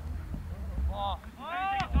on, Matt? Ball.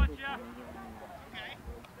 Take a touch, yeah. Okay.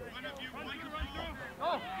 One of you, one you run through. Go.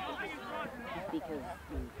 Because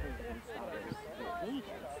against others, their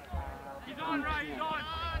agents, He's on, right, he's on.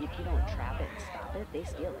 if you don't trap it and stop it, they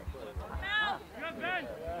steal it. Good, Ben.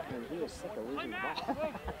 And he was sick of losing the ball.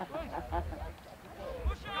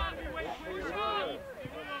 Push on me, wait for your shot.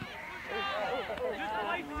 Just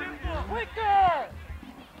play simple. Quicker.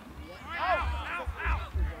 Out, out, out.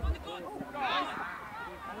 On the goal.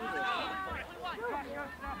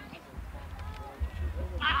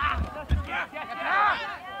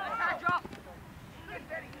 Attack drop.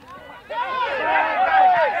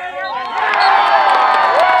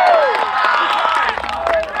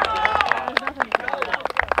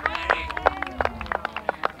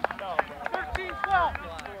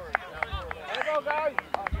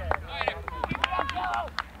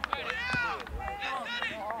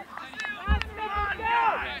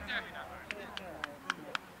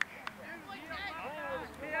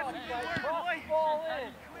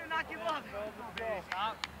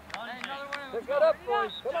 Pick it up,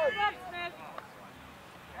 boys. Come on. Hey,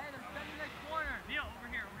 they're setting the corner. Neil, over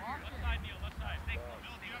here, over here. Left side, Neil, left side. Thank you.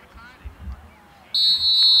 Bill, do you have a time?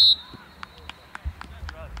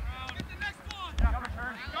 Get the next one. Go,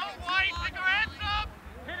 White. Pick your hands up.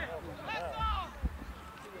 Hit it. Let's go.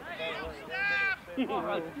 Hey, snap.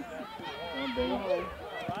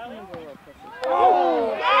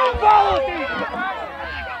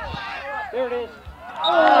 There it is.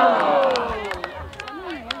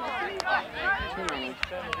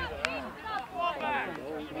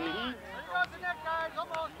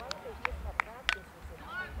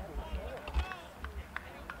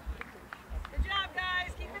 Good job,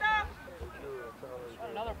 guys. Keep it up.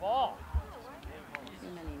 Another ball. Too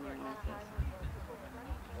many near misses.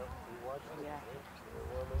 Yeah.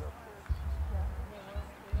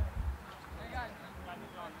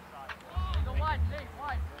 Go wide, Nate,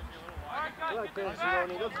 wide. All right, guys. Let's go.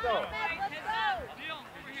 Let's go. Deal,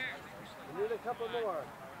 over here. We need a couple more.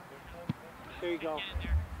 There you go.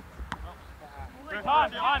 On. Come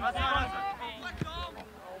on,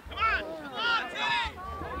 Teddy.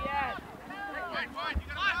 Yes. Wide, you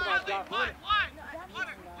gotta wide.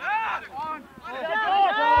 On.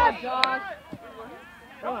 Josh.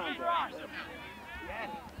 Come on. Yes.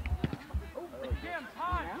 Kim,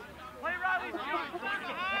 time. Play Riley's jump.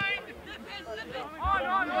 Behind. On.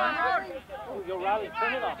 Oh, go Riley,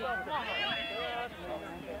 turn it off.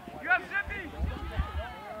 You have Zippy.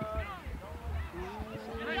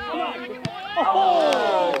 Oh!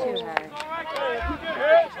 Too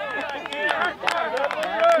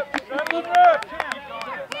high.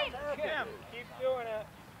 Keep doing it.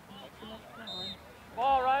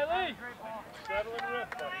 Ball, Riley. Settle and rip,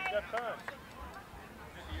 buddy. You got time.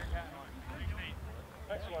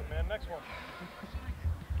 Next one, man. Next one.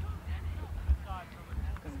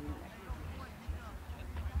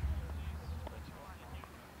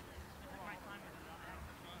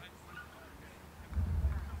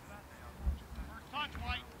 Touch,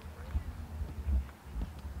 White.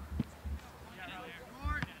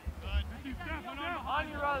 On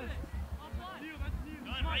you, Riley.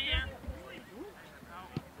 Good, right here.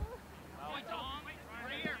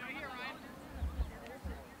 Right here, Ryan.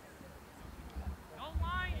 No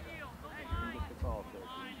line, Neil. No line. The call there.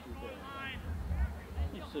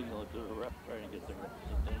 You signal to the ref trying to get the ref's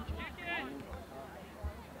attention. Kick it.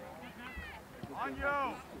 On you.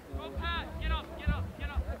 Go, Pat. Get up.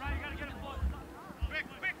 Ryan, you gotta get a foot. Quick,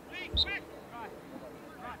 Lee, quick. Right.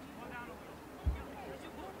 One down.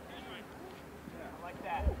 Like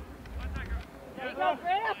that. Yeah, go,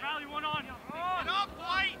 Riley, one on. Get up,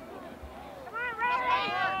 White. Come on, Riley.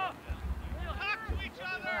 Talk to each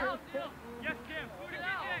other. Yes, Kim. Food and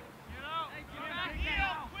kick. Get out.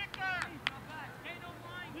 Heel, quicker.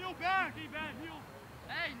 Heel back.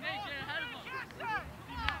 Hey, Nate, get ahead of him. Yes, sir.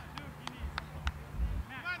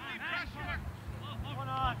 Come on, Lee, pressure. One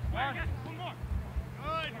on. One more.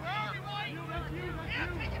 Good. Where are you, White?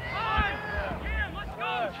 Yeah, take it in. Kim, let's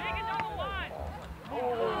go. Take it down the line.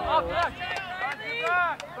 Up, back.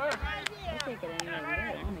 I think it anywhere near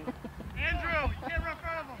it, honey. Andrew, you can't run in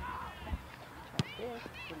front of him.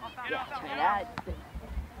 Yeah, try that.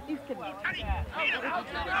 You can Teddy, beat him.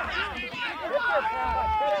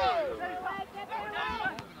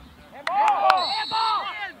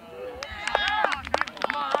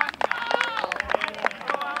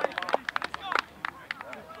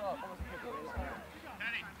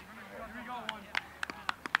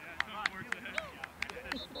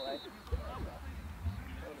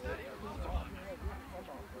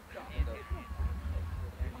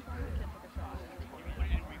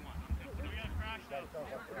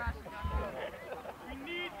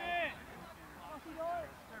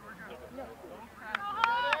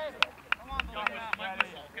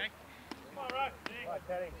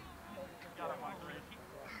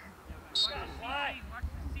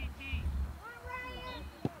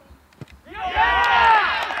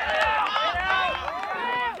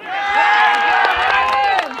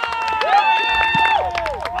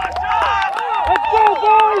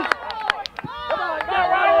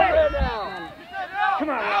 Come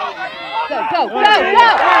on, Go, go, go, go!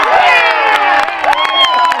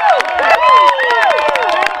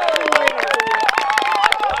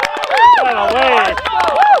 What a way!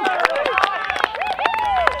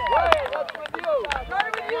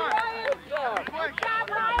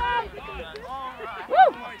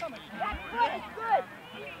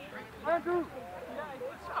 Andrew!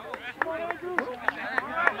 Come on, Andrew! Come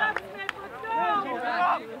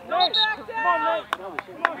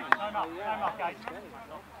on, guys.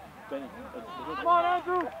 Come on,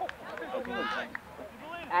 Andrew!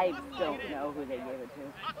 I don't know who they gave it to.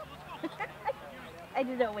 I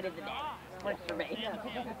just know it is the net. Works for me. His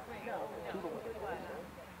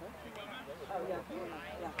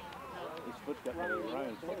foot got me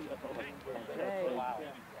Ryan's foot got me. That's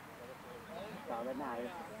right. That's all that matters.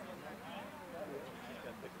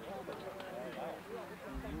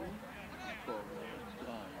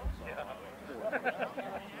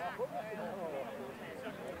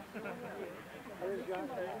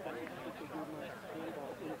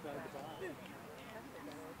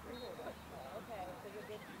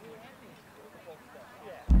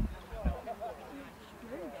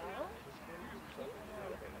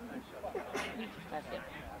 That's good.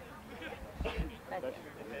 That's good.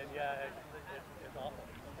 Yeah, it's awful.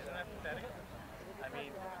 Isn't that pathetic? I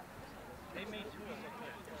mean, they made 2 of them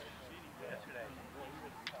yesterday.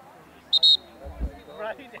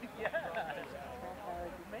 Right? Yeah.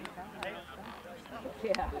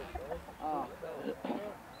 Yeah. Oh.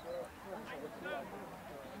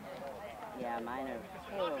 Yeah, mine are.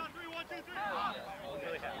 Oh.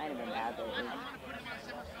 Mine have been bad lately.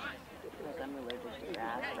 Because I'm allergic to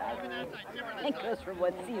grass, ragweed. It goes from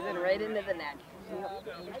one season right into the next.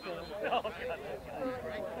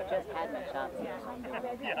 Just had my shots.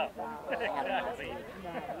 Yeah. I haven't last week,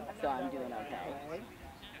 so I'm doing okay.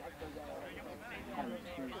 Had them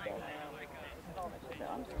Tuesday, so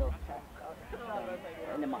I'm still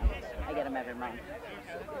in a month. I get them every month.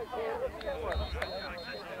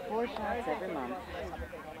 4 shots every month.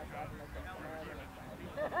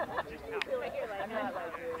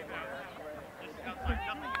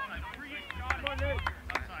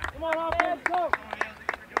 Come on, offense, go!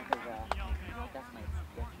 Because that's my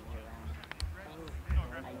sketchy way around.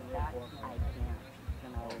 I can't, no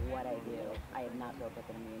matter what I do, I have not built up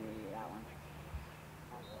an immunity to that one.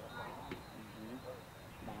 No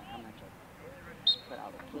matter how much I put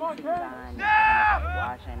all the cases on, how much I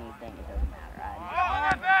wash anything, it doesn't matter.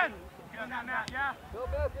 I Go,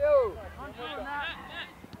 Matthew!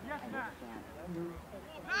 just can't.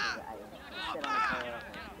 I sit on a toilet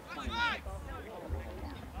for 20 minutes.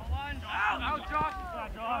 Out, Josh!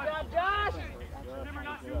 Josh! Remember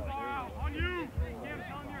not too far out. On you! Cam,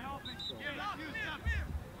 tell him you're helping.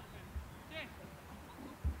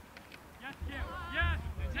 Yes, Cam. Yes!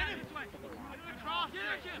 Take it this way. Cross. Get it,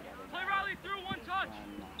 Cam. Play Riley through, one touch.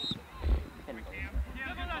 Someone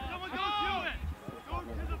go to it. Go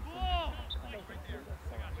to the ball.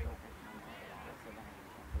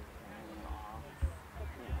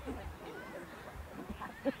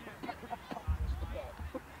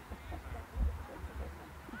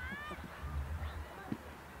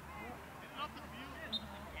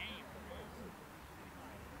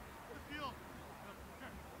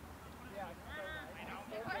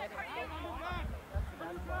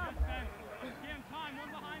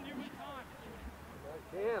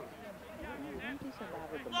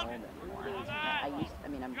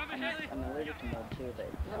 I'm allergic to mold too, but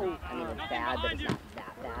I mean it's bad, but it's not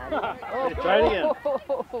that bad. Try it again.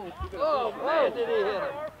 Oh, man, did he hit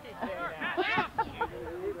it?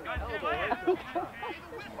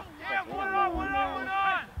 One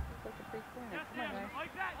on!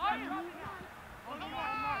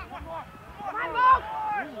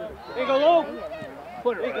 There you go, Luke.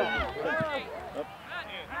 Put it. There you go.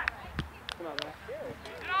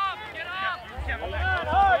 Get up!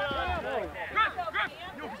 Griff!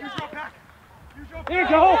 Use your back! Here you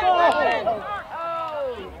go.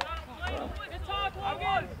 Good talk,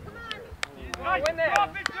 Logan! Nice Win there.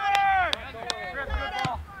 drop and turn! Griff, good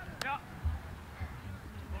ball.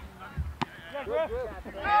 Yeah, Griff.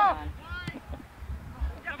 Come on.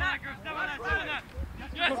 Step on that, Griff. Step on that. Step on that.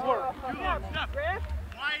 Yes. Good work. You look. Step.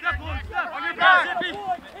 Step. On your back, Zippy.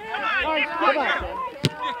 Come on.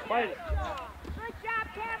 Fight it. Good job,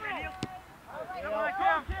 Cameron. Come on,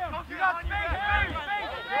 Cam. You got space.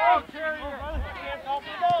 Oh, Terry. Off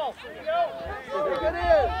the ball. Look at it.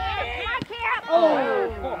 Come on, Cam.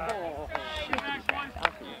 Oh.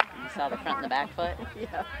 You saw the front and the back foot?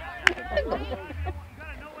 Yeah. You gotta know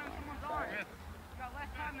when someone's on. You got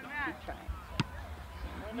less time than that. Keep trying.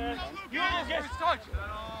 You almost get touch.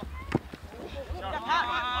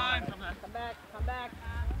 Come back.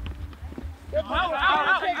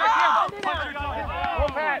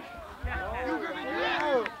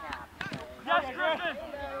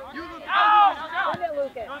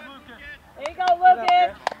 go,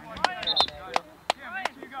 Lucas! Yeah,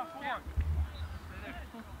 make sure you got 4.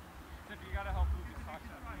 Tippy, you gotta help Lucas talk to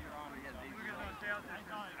him. You're on. Lucas, no, stay out there.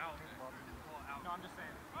 Out. No, I'm just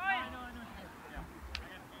saying. I know. Yeah.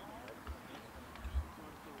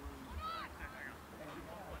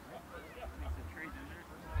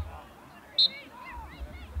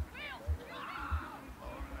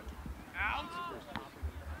 Out!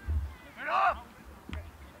 Get up!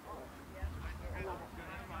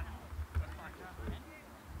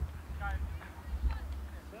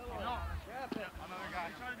 Another guy.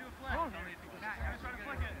 Try to do a flick. Try to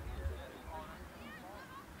flick it.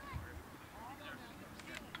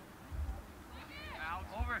 Out.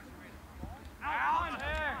 Over. Out.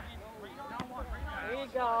 There. There you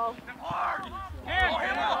go. Hard. Here.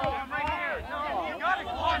 I'm right here. No, you got it.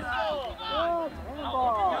 Close. Good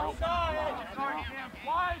handball. Outside. Sorry, Cam.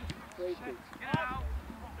 Wide. Great. Get out.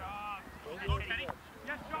 Good job.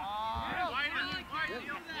 Yes, John.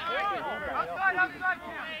 Outside,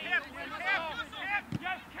 Cam. Yes,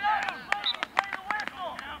 Cam. Play the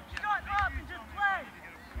whistle. Shut up and just play.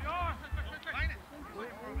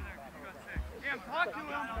 Cam, talk to him.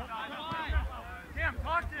 Cam,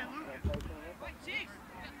 talk to him, Lucas. Jeez.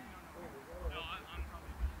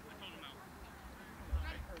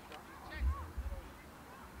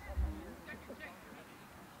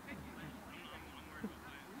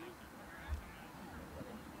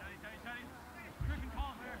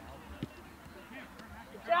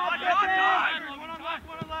 Good job, Griffin. One on left.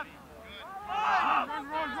 Run.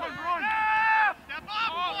 Step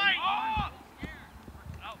up, White.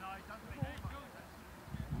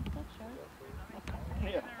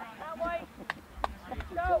 Yeah. That way.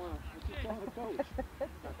 Go. Tell the coach.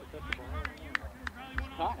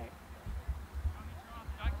 Hi.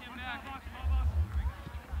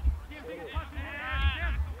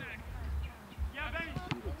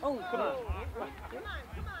 Oh, come on.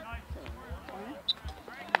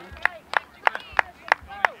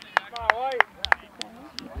 Come on, White.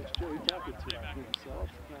 It's Joey talking to himself.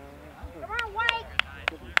 Come on, White.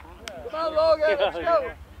 Come on, Logan, let's go.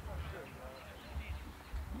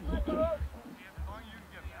 Come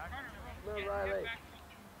on, Riley.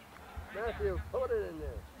 Matthew, put it in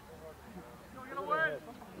there. Get away.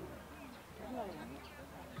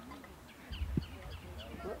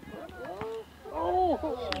 Oh!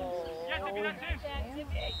 Yes, Tippy, that's it.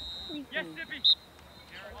 Yes, Tippy.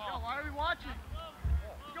 Yo, why are we watching?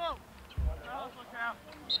 Let's go. Let's look out.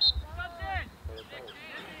 Comes in.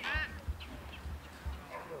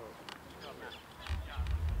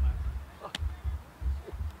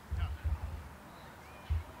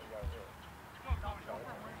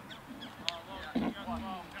 Come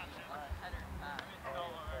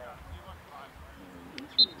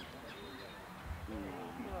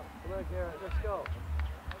on, Garrett, let's go.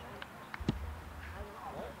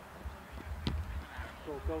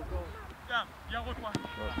 Go. Yeah, look one.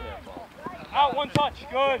 Ball. Out, one touch.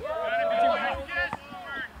 Good. Okay,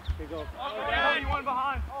 go. Okay, you one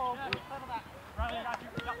behind. Riley, I got you.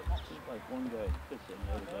 It's like one guy pitching,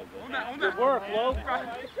 the other guy goes. Own that. Good work, Lo. Riley,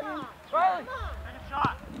 take a shot. Take a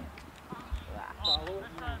shot.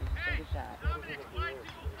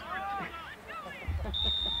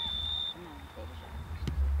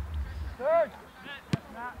 Third.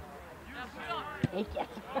 Yes.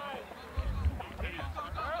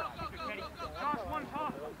 Josh, one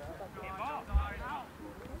top.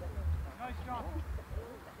 Nice job.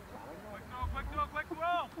 Quick throw.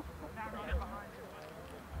 Now run it behind.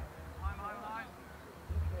 Line.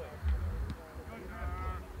 Good.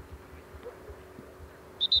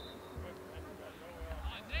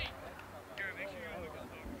 Garrett, make sure you're on the go.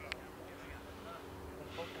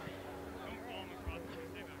 Don't fall him across the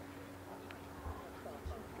stay back.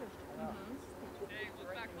 Hey, look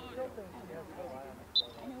back close.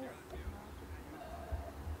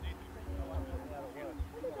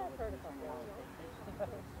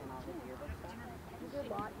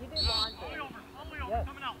 You did launch All the way over, Yes.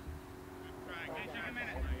 coming out. Okay, take a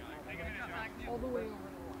minute. all the way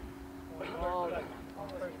over. Oh,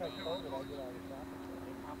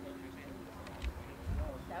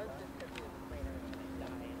 That was just because he was later.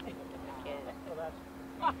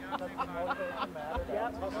 Yeah,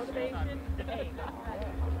 motivation. Hey.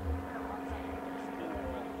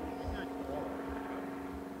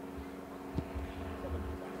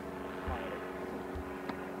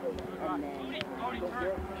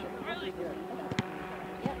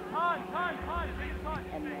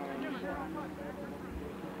 And then, and then,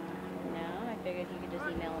 no, I figured you could just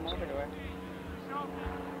email him over to her.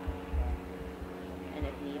 And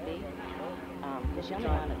if need be, because she's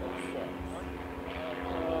on at like 6.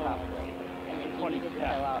 Probably. And then you needed to fill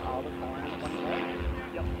out all the forms.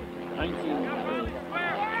 Yep. 19.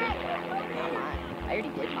 I already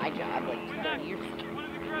did my job like 30 years ago.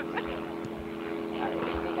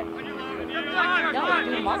 No,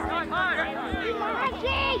 do tomorrow.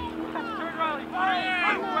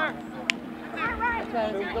 That's why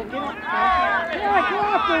I was like, go get it. Yeah, go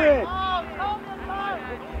after it!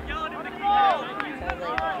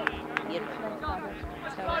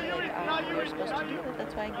 So I was like, we were supposed to do it.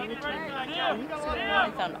 That's why I gave it to you 2 weeks ago.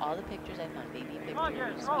 I found all the pictures. I found baby pictures. You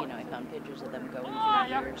know, I found pictures of them going through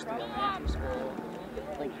years through elementary school.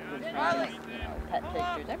 Like, with friends, you know, pet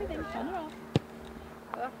pictures, everything. Found it all.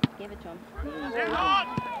 Gave it to him.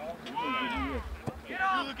 Get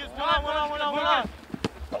on, Lucas. One on.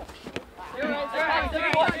 You're right.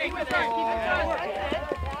 Keep it there.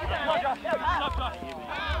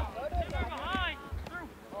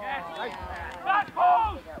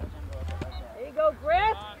 There you go,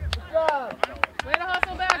 Griff. Good job. Way to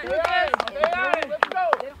hustle back, Lucas. Let's go.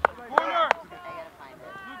 Corner. I gotta find it.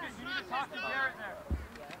 Lucas, you need to talk to Garrett there.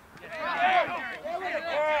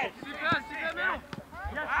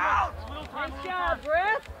 Nice job,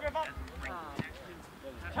 Griff.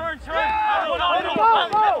 Turn. Way to go.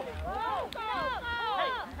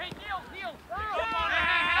 Hey, Neil.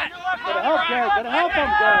 Gotta help, Garrett. Gotta help him,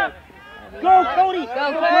 Garrett. Go, Cody. Go,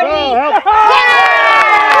 Cody. Go, help.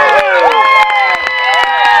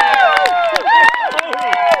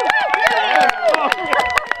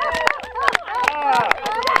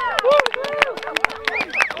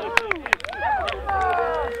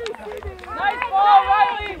 Nice ball,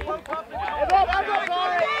 Riley.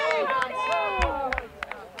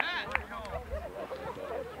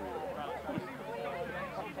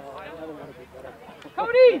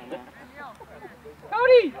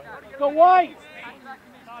 Cody. Go White.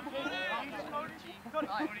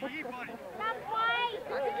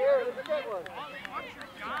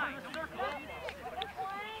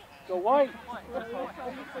 Go White.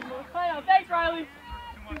 Thanks, Riley.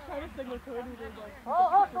 I'll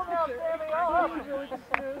hustle now, Sammy. I'll hustle.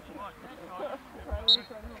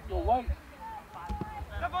 Go White.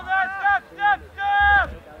 Step on that, step!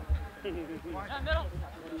 Middle.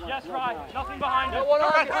 Yes, Ryan. Nothing behind it. One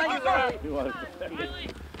on behind you, Ryan. You want to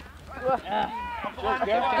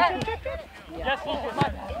Yes, Lucas.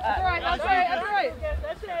 That's all right.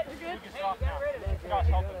 That's it. You're good. Josh,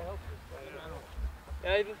 help him. I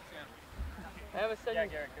have a second.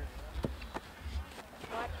 Gary.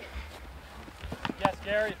 Yes,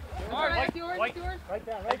 Gary. All right, it's yours. Right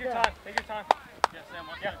down, Take your time. Yes, Sam.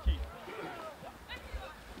 Yeah, key.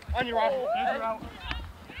 On your right. Hands are out.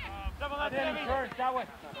 Step on that, Sammy. Turn, that way.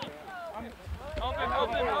 Open.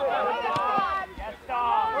 Yes,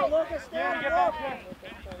 stop. Hey, Lucas, stand Get up. back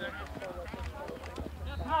there.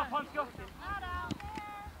 Come on, punch, go.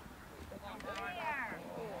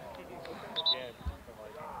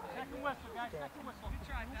 Second whistle, guys. Second whistle. You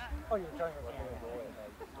tried that. Oh, you're trying to let me go.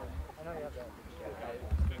 I know you have that.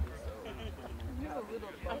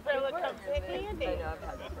 I'm trying to let them say candy. I know, I've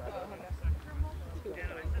had this forever.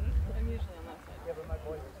 I'm usually on that side. Yeah, but my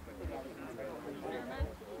boys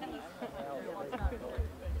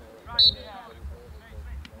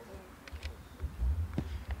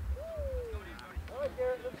All right,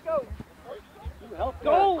 Garrett, let's go. Help.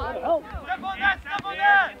 Go! Help! Step on that!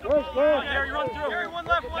 Where's Come on, Garrett? Gary, run through. Gary, one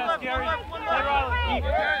left. Let's go.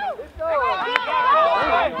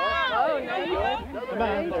 Come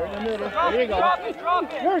on, there in the middle. There you go. Drop it.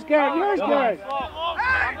 Yours, Garrett. Yours, Garrett.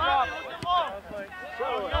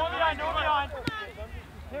 No behind.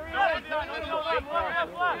 Here he is. Left.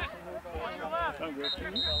 On your left.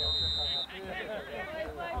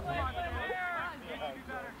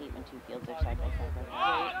 Hate when 2 fields are side by side.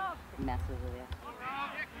 It messes with you.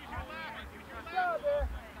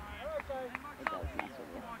 It does mess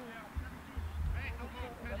with you.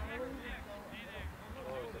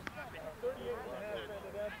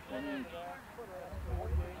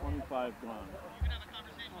 25 gone.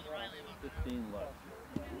 15 left.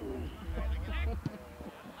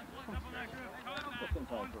 Looking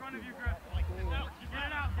time for a few more.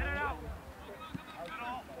 Get it out.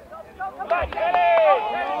 Come on, Kenny!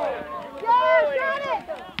 Yes, got it!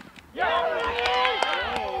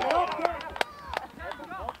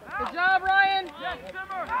 Good job, Ryan. Yes,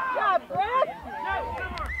 Simmer. Good job, Brett! Yes,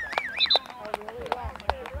 Simmer.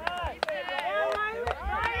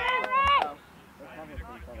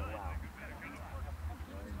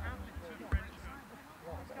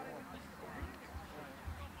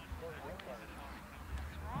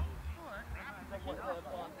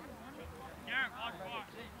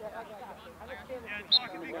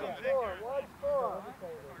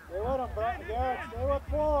 Stay with him, Garrett. Stay with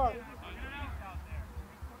 4.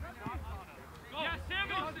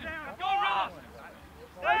 Go, Ross!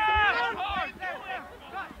 Sam!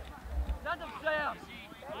 Send him, Sam!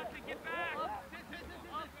 Get back!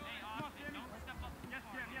 Yes,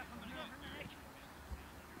 Sam, yes.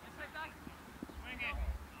 Swing it.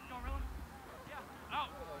 Go, Rilla. Yeah. Out.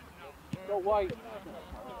 Go White.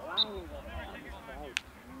 I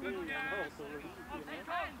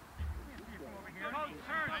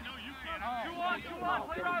know you can. 2 on,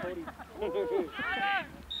 play right.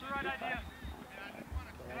 That's the right idea.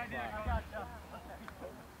 Good idea, I gotcha.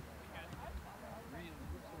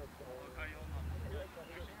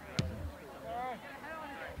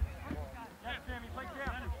 Yes, Sammy, play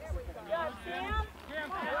Cam. Yeah, Sam. Cam,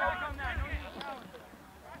 get back on that.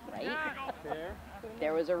 Right?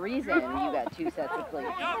 There was a reason you got 2 sets of cleats.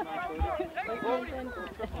 Hey, why?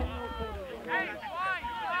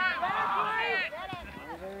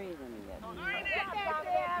 There's a reason you got 2 Get that,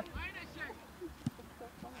 Sam.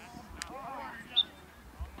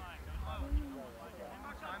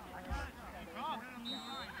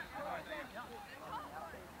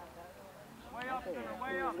 Way up,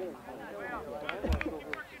 way up. Way up.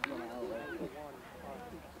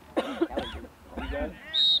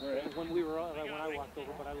 When we were on, when I walked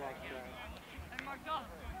over, but I lost track. Hey, Marcel.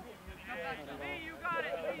 Me, you got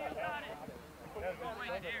it. Me, you got it. Go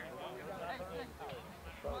right there.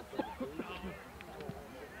 Come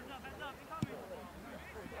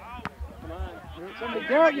on. Somebody,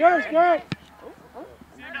 Garrett, yours, Garrett.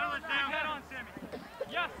 Sammy, let's down. Head on, Sammy.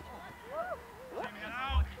 Yes. Sammy,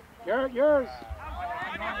 out. Garrett, yours.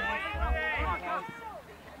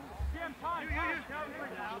 Cam, time. You.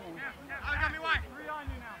 I got me wide. 3 on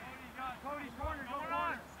you now. Cody's corner, go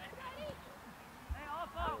corner. Hey,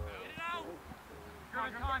 also. Get it out.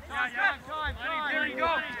 Time. There you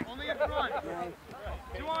go. Only in front.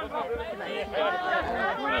 2 on.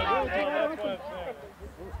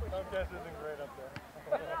 This isn't great up there.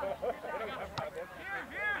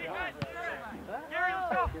 Here. Gary,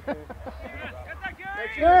 let's go. Get that, Gary.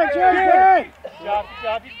 Gary. Good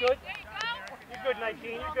job, he's good. You're good,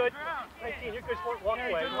 19, you're good. 19, you're good. Walk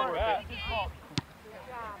away.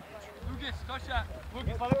 Lucas, touch that.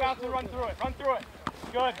 Lucas, let it bounce and run through it.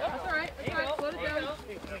 Good. That's all right. Slow it down.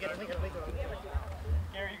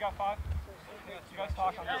 Gary, you got 5? You guys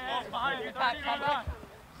talk on this. Hey, behind you.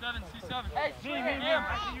 7, C7. Hey, see him.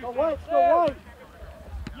 Go White, go White.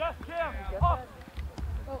 Yes, Cam. Up.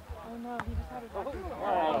 Oh no, he just had it.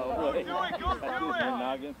 Oh, Do it.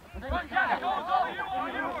 noggin. Run, Jack. Go, it's all you, all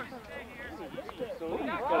yours.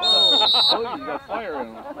 He's got fire in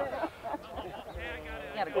him.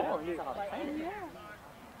 He got a goal, he's all excited. Yeah.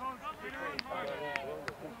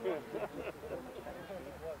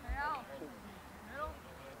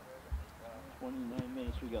 29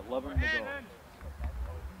 minutes, we got 11 to go.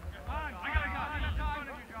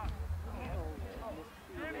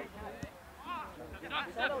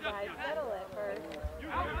 Settle, guys. Settle it first.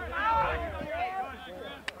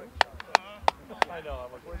 I know,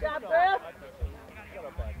 I'm like, where's Job, it Griff. Get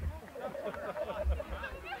up back.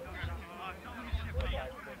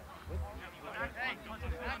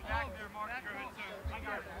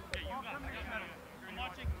 I'm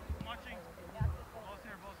watching. Balls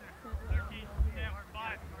here. 13,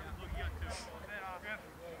 5. Look, you got 2.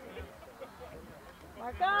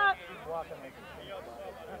 Mark up.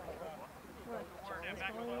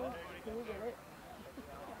 Can you get it?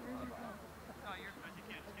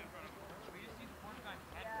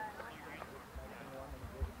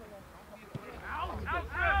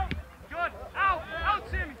 Out! Good! Out,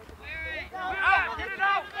 Sammy! Out! Get it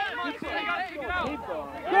out! Come on, Sammy, you gotta kick it out!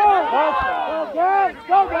 Go, Garrett.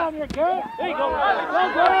 Go down here, Garrett. There you go.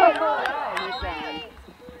 Go, Garrett. He's done.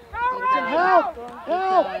 Help.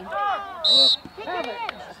 Have it.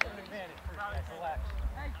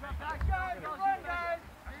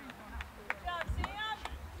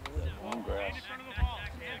 Long grass.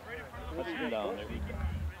 Push him down there.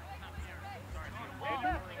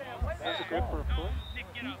 That's good for a foot.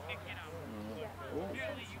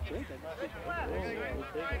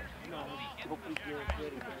 Hopefully Garrett's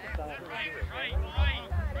ready for the side. Right,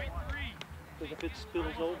 3. Because if it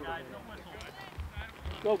spills over.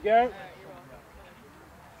 Go, Garrett.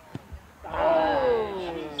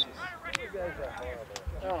 Oh, Jesus.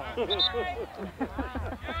 This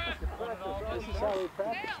is how we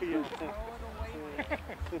practice here.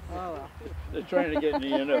 They're trying to get in the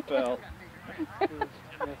NFL.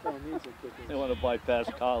 NFL needs a kicker. They want to bypass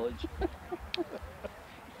college.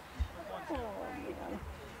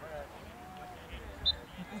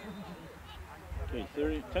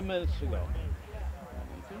 Okay, 10 minutes to go.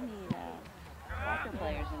 We do need soccer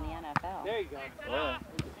players in the NFL. There you go. Yeah.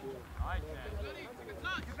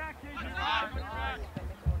 Get back, KJ.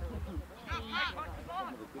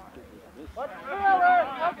 What's the trailer?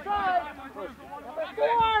 Outside. Number 4.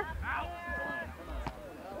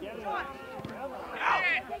 Get it.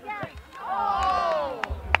 Oh!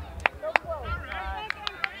 So close.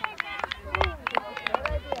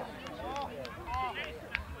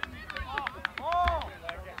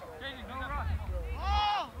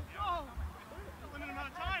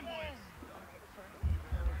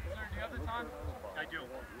 I do.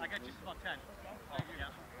 I got just about 10. Oh, yeah.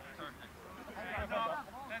 Perfect.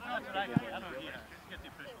 That's what I got. I don't need it. Just get the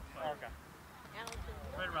official. Okay.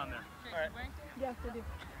 Right around there. All right. Yes, I do.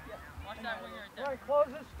 Watch that winger right there. All right, close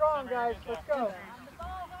it strong, guys. Let's go. On the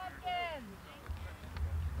ball, Hopkins!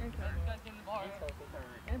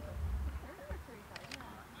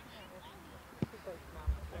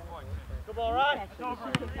 Good ball, Rod. It's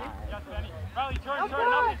over. Yes, Benny. Riley, turn. Up.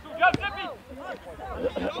 Jump, Zippy.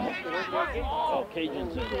 Oh,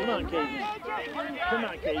 Cajun's in. Come on, Cajun. Come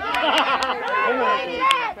on, Cajun.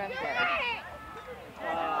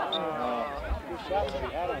 Good shot to be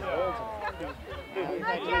had on goals.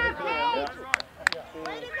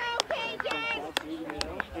 Way to go, KJ!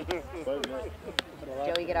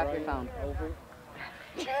 Joey, get off your phone.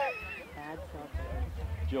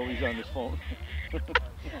 Joey's on his phone.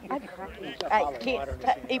 I can't.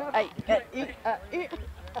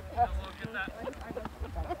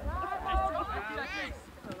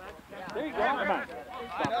 There you go. Come on.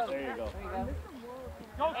 Stop. There you go.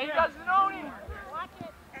 Go, he doesn't own him.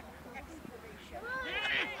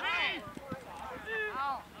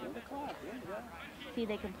 See,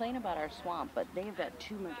 they complain about our swamp, but they've got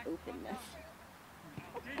too much openness.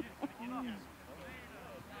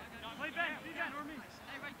 Play Ben. See that, or me?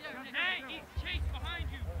 Stay right there. Hey, he's Chase behind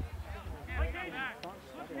you.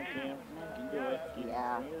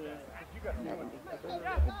 Yeah. It did make a big difference.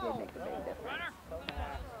 Go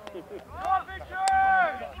on, Victor!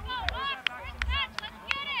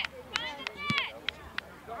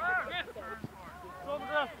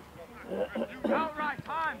 Outright,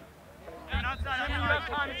 time. Outside, you have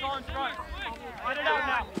time, it's all in front. Let it out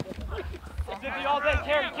now. Zippy all day,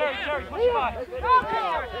 carry, push it by.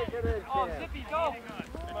 Oh, Zippy, go.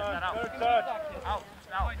 Out.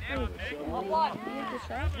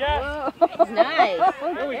 Yes. Nice.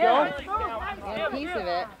 There we go. Got a piece of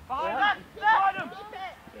it.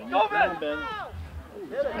 Go, Ben.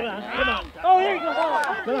 Come on. Oh, here you go.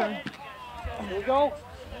 Come on. Here we go.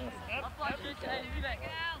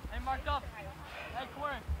 Hey, marked up. Hey,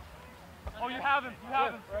 Corin. Oh, you have him.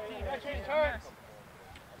 That's his turn.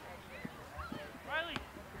 Riley.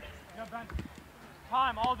 Yeah, Ben.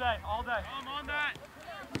 Time, all day. I'm on that.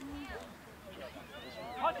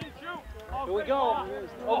 Touch and shoot. Oh, Here we go.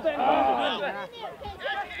 Open.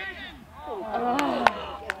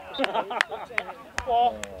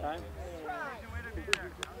 Ball. Time.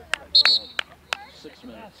 6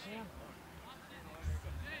 minutes.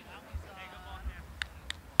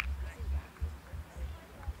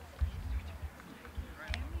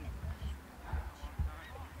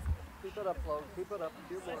 Keep it up, Flo. Keep it up.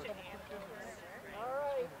 Few more. All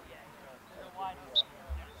right.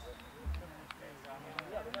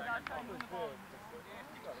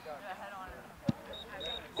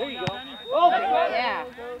 There you go. Oh, Yeah.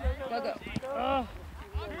 Go.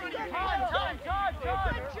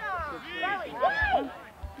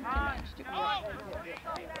 Time.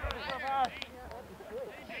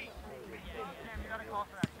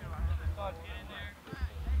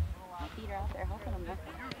 My feet are out there helping them.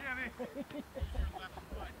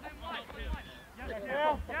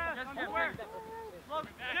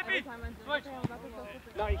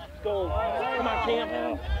 nice goal. Come on, Cam.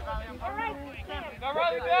 Now,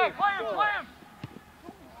 Riley, back. Play him.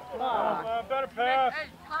 Come on, better pass. Hey,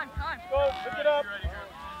 time. Go, pick it up.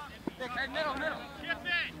 Hey, middle. Chip it.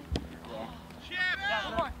 Chip.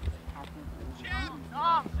 Come on. Chip.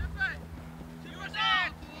 See what's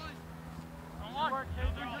up. Come on. Good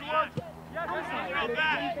work. Yes, go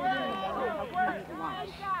back.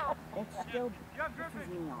 It's still, this is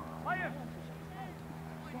not Play him.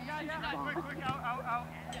 Quick, out.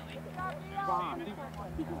 wrong.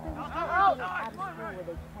 Because there's Out. at school where they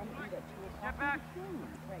can eat at 2 o'clock. Get back.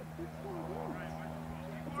 Right, who's doing this?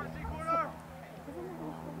 Corner.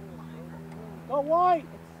 Go, White.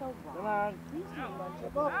 It's so wrong. Come on. These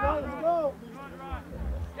Go, White, let's go.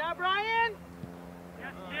 Yeah, Brian.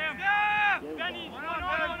 Yes, Cam. Yeah. Benny. One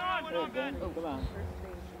on. Ben, come on.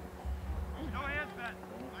 No hands, Ben.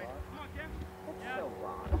 Come on, Cam. It's so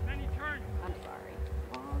wrong. Benny, turn. I'm sorry.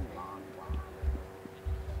 Wrong.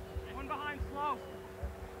 One behind, slow.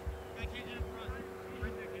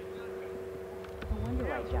 No wonder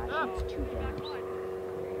why Josh eats 2 dinners.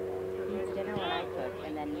 He eats dinner when I cook,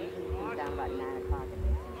 and then usually comes down about 9 o'clock and they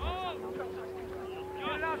sent something else.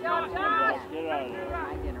 Get out of there.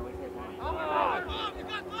 My dinner was his.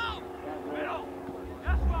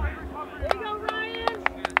 There you go, Ryan!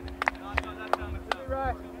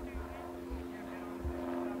 Right.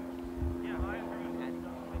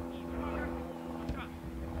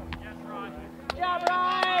 Good job,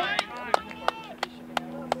 Ryan!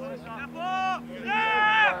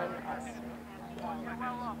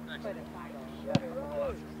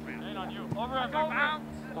 In on you. Over and go.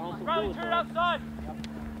 Riley, turn it outside.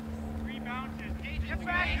 3 bounces. Get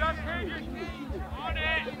back. Just Pages. On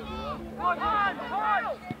it. Come on.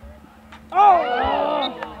 Oh!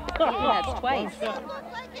 That's twice.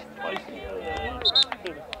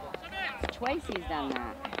 Twice he's done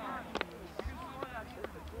that.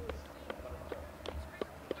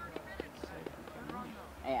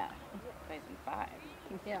 Yeah. Twice in 5.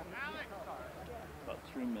 Yeah. About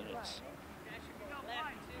 3 minutes.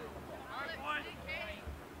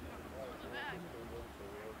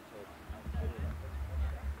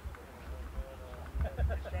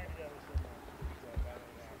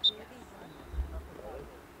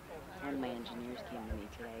 One of my engineers came to me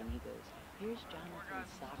today and he goes, here's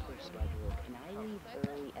Jonathan's soccer schedule. Can I leave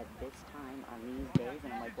early at this time on these days?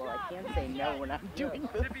 And I'm like, well, I can't say no when I'm doing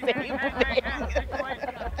the same thing.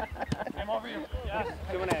 I'm over you. Yes.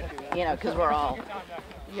 Doing that, You know, because we're all,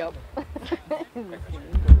 yep.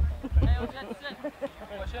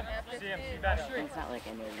 It's not like I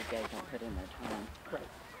know these guys don't put in their time.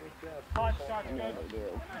 Hot shot, I know good. they do.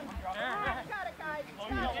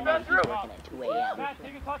 Keep that through. Working at 2 a.m. Matt,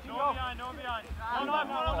 take a touch and go. No behind. One on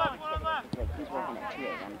left. It's like he's working at 2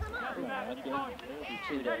 a.m. From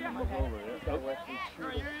 2 to move over there. I work from 2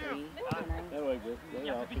 to 3 tonight That way, good. Go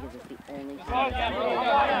out. because it's the only Good time.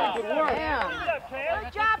 work. Yeah.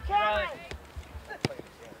 Good job, Cameron.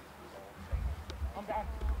 I'm down.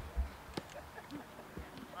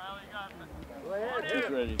 Riley, you got it. He's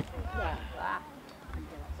ready.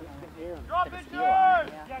 Drop it, George!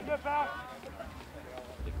 Yeah, get back.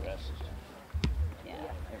 The grass is Yeah,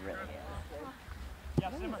 it really is. Yeah,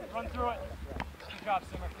 Simmer, run through it. Good job,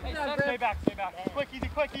 Simmer. Stay back. Quick, easy.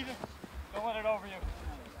 Don't let it over you.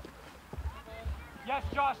 Yes,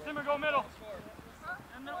 Josh, Simmer, go middle.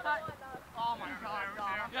 Oh my God.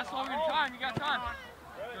 Yes, Logan, time. You got time.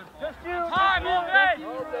 Just you. Time, move in.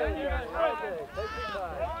 All day, guys. All day. Take your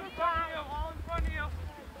time. All in front of you.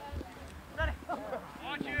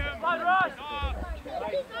 Watch him. Slide, Rush.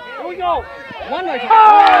 Here we go. One more time.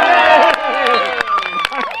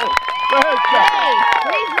 Hey!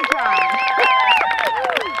 Crazy try.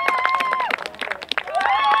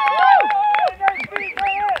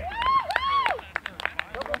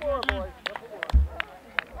 Couple more, boys.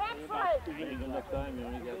 You ain't enough time. You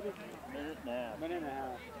only got a minute and a half. Minute and a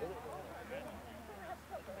half.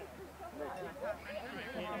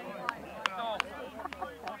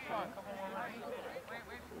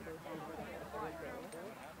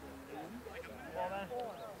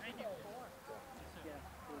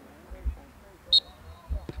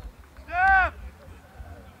 Step!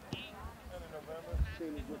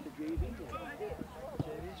 Same as with the JV.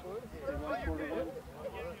 JV's what? They want quarter one.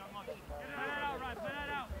 Play that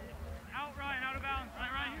out. Out, Ryan, out of bounds.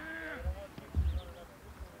 Right here.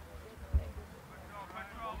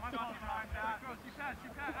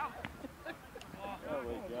 Shoot pass, out. Oh,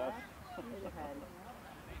 wait, Josh.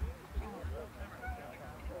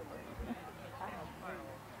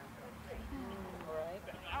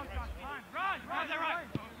 Out, Josh, fine. Run, they're right.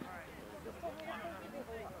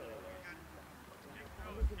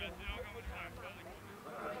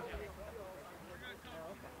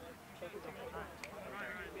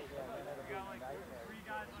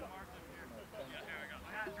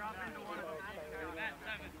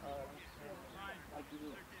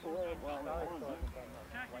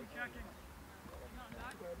 Checking.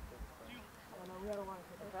 We had a line.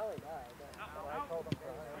 Probably died. I told him for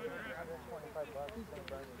 $125, then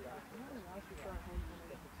Brian was out.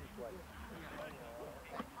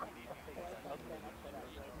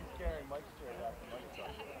 He's carrying Mike's chair back to Mike's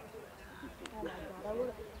house. Oh my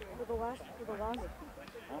God! For the last 5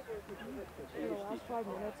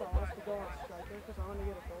 minutes, I asked to go on striker because I want to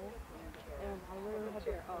get a goal, and I literally had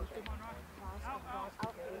to pass across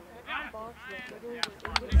the box.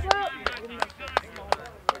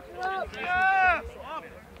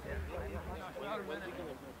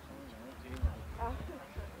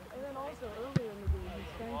 And then also earlier in the game, he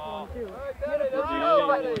spanked one too. He had a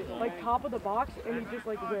shot, like top of the box, and he just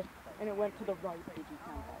like whiffed, and it went to the right. Did you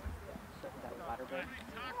count that water break?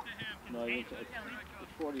 No, it's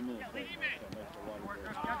 40 minutes. Right now, so it makes a water break.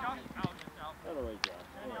 That'll right, Josh.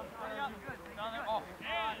 Down there. Oh.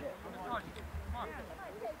 Come on.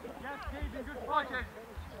 Yes, Cajun. Good spot, Cajun.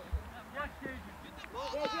 Yes, Cajun.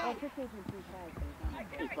 Oh, Chris Cajun 3 tries, but he's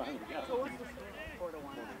not He finally got So it. what's the score?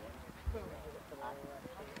 4-1.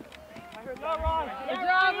 Good job, Ron. Good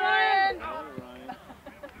job, Ryan! Yeah, Ryan.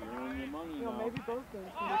 You're on your money You know, now. maybe both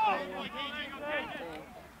games can be 4-1.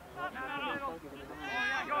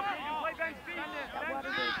 Play bench speed.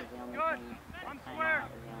 Good. I'm square.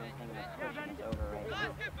 Over right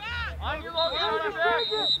now. On your logo, on your back.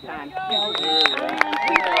 Time.